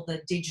 it's all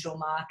the digital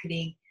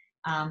marketing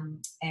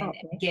and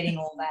getting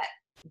all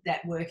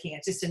that working.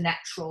 It's just a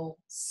natural,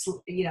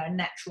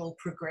 natural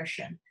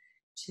progression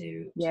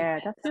to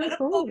that's really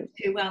cool.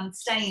 To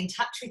stay in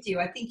touch with you.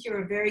 I think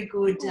you're a very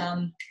good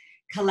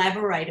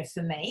collaborator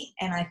for me,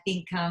 and I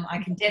think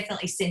I can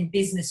definitely send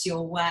business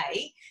your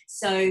way.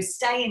 So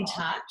stay in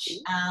touch.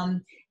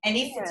 And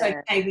if it's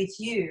okay with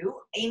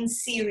you, in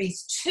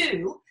series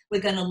 2,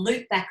 we're going to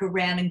loop back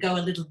around and go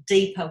a little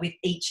deeper with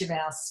each of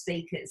our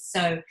speakers.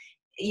 So,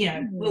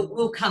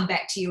 we'll come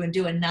back to you and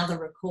do another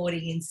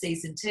recording in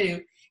season 2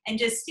 and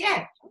just,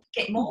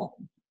 get more.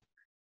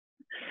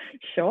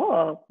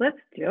 Sure, let's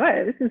do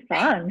it. This is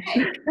fun.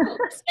 Okay, cool.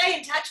 Stay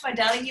in touch, my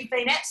darling. You've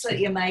been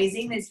absolutely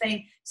amazing. There's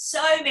been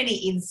so many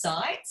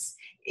insights.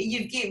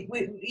 You've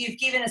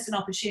given us an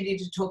opportunity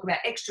to talk about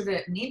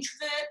extrovert and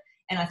introvert,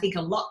 and I think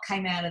a lot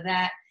came out of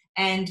that.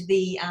 And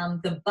the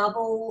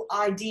bubble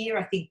idea,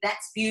 I think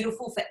that's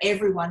beautiful for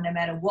everyone, no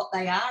matter what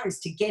they are, is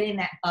to get in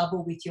that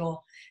bubble with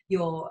your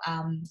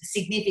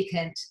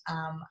significant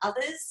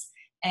others,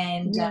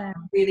 and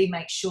really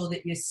make sure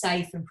that you're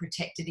safe and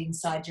protected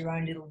inside your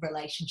own little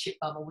relationship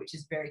bubble, which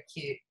is very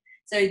cute.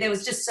 So there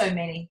was just so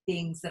many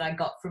things that I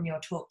got from your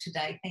talk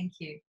today. Thank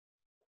you.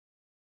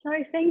 No,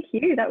 thank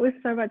you. That was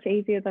so much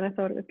easier than I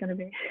thought it was going to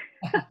be.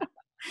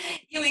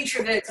 You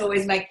introverts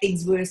always make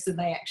things worse than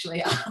they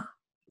actually are.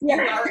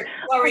 Yeah.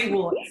 Worry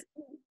warts.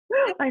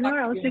 I know.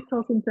 I was just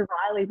talking to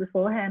Riley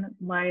beforehand,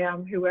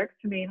 who works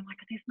for me, and I'm like,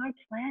 there's no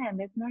plan.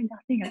 There's no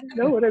nothing. I don't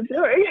know what I'm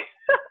doing.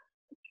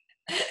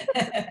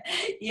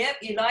 Yep,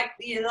 you like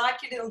your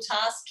little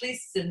task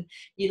lists, and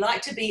you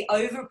like to be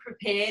over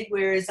prepared,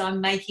 whereas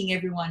I'm making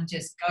everyone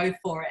just go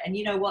for it. And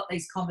you know what?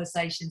 These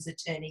conversations are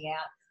turning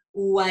out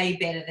way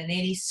better than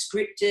any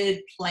scripted,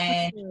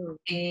 planned,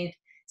 prepared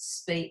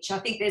speech. I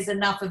think there's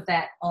enough of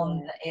that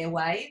on the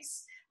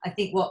airwaves. I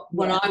think what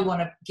I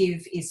want to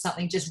give is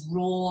something just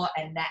raw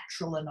and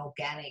natural and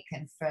organic,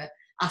 and for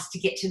us to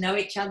get to know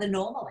each other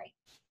normally.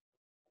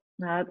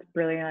 No, that's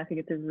brilliant. I think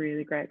it's a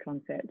really great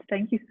concept.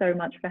 Thank you so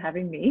much for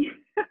having me.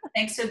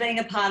 Thanks for being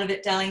a part of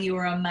it, darling. You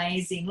were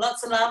amazing.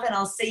 Lots of love, and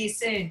I'll see you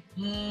soon.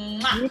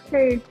 Mwah. You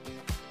too.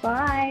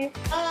 Bye.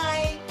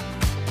 Bye.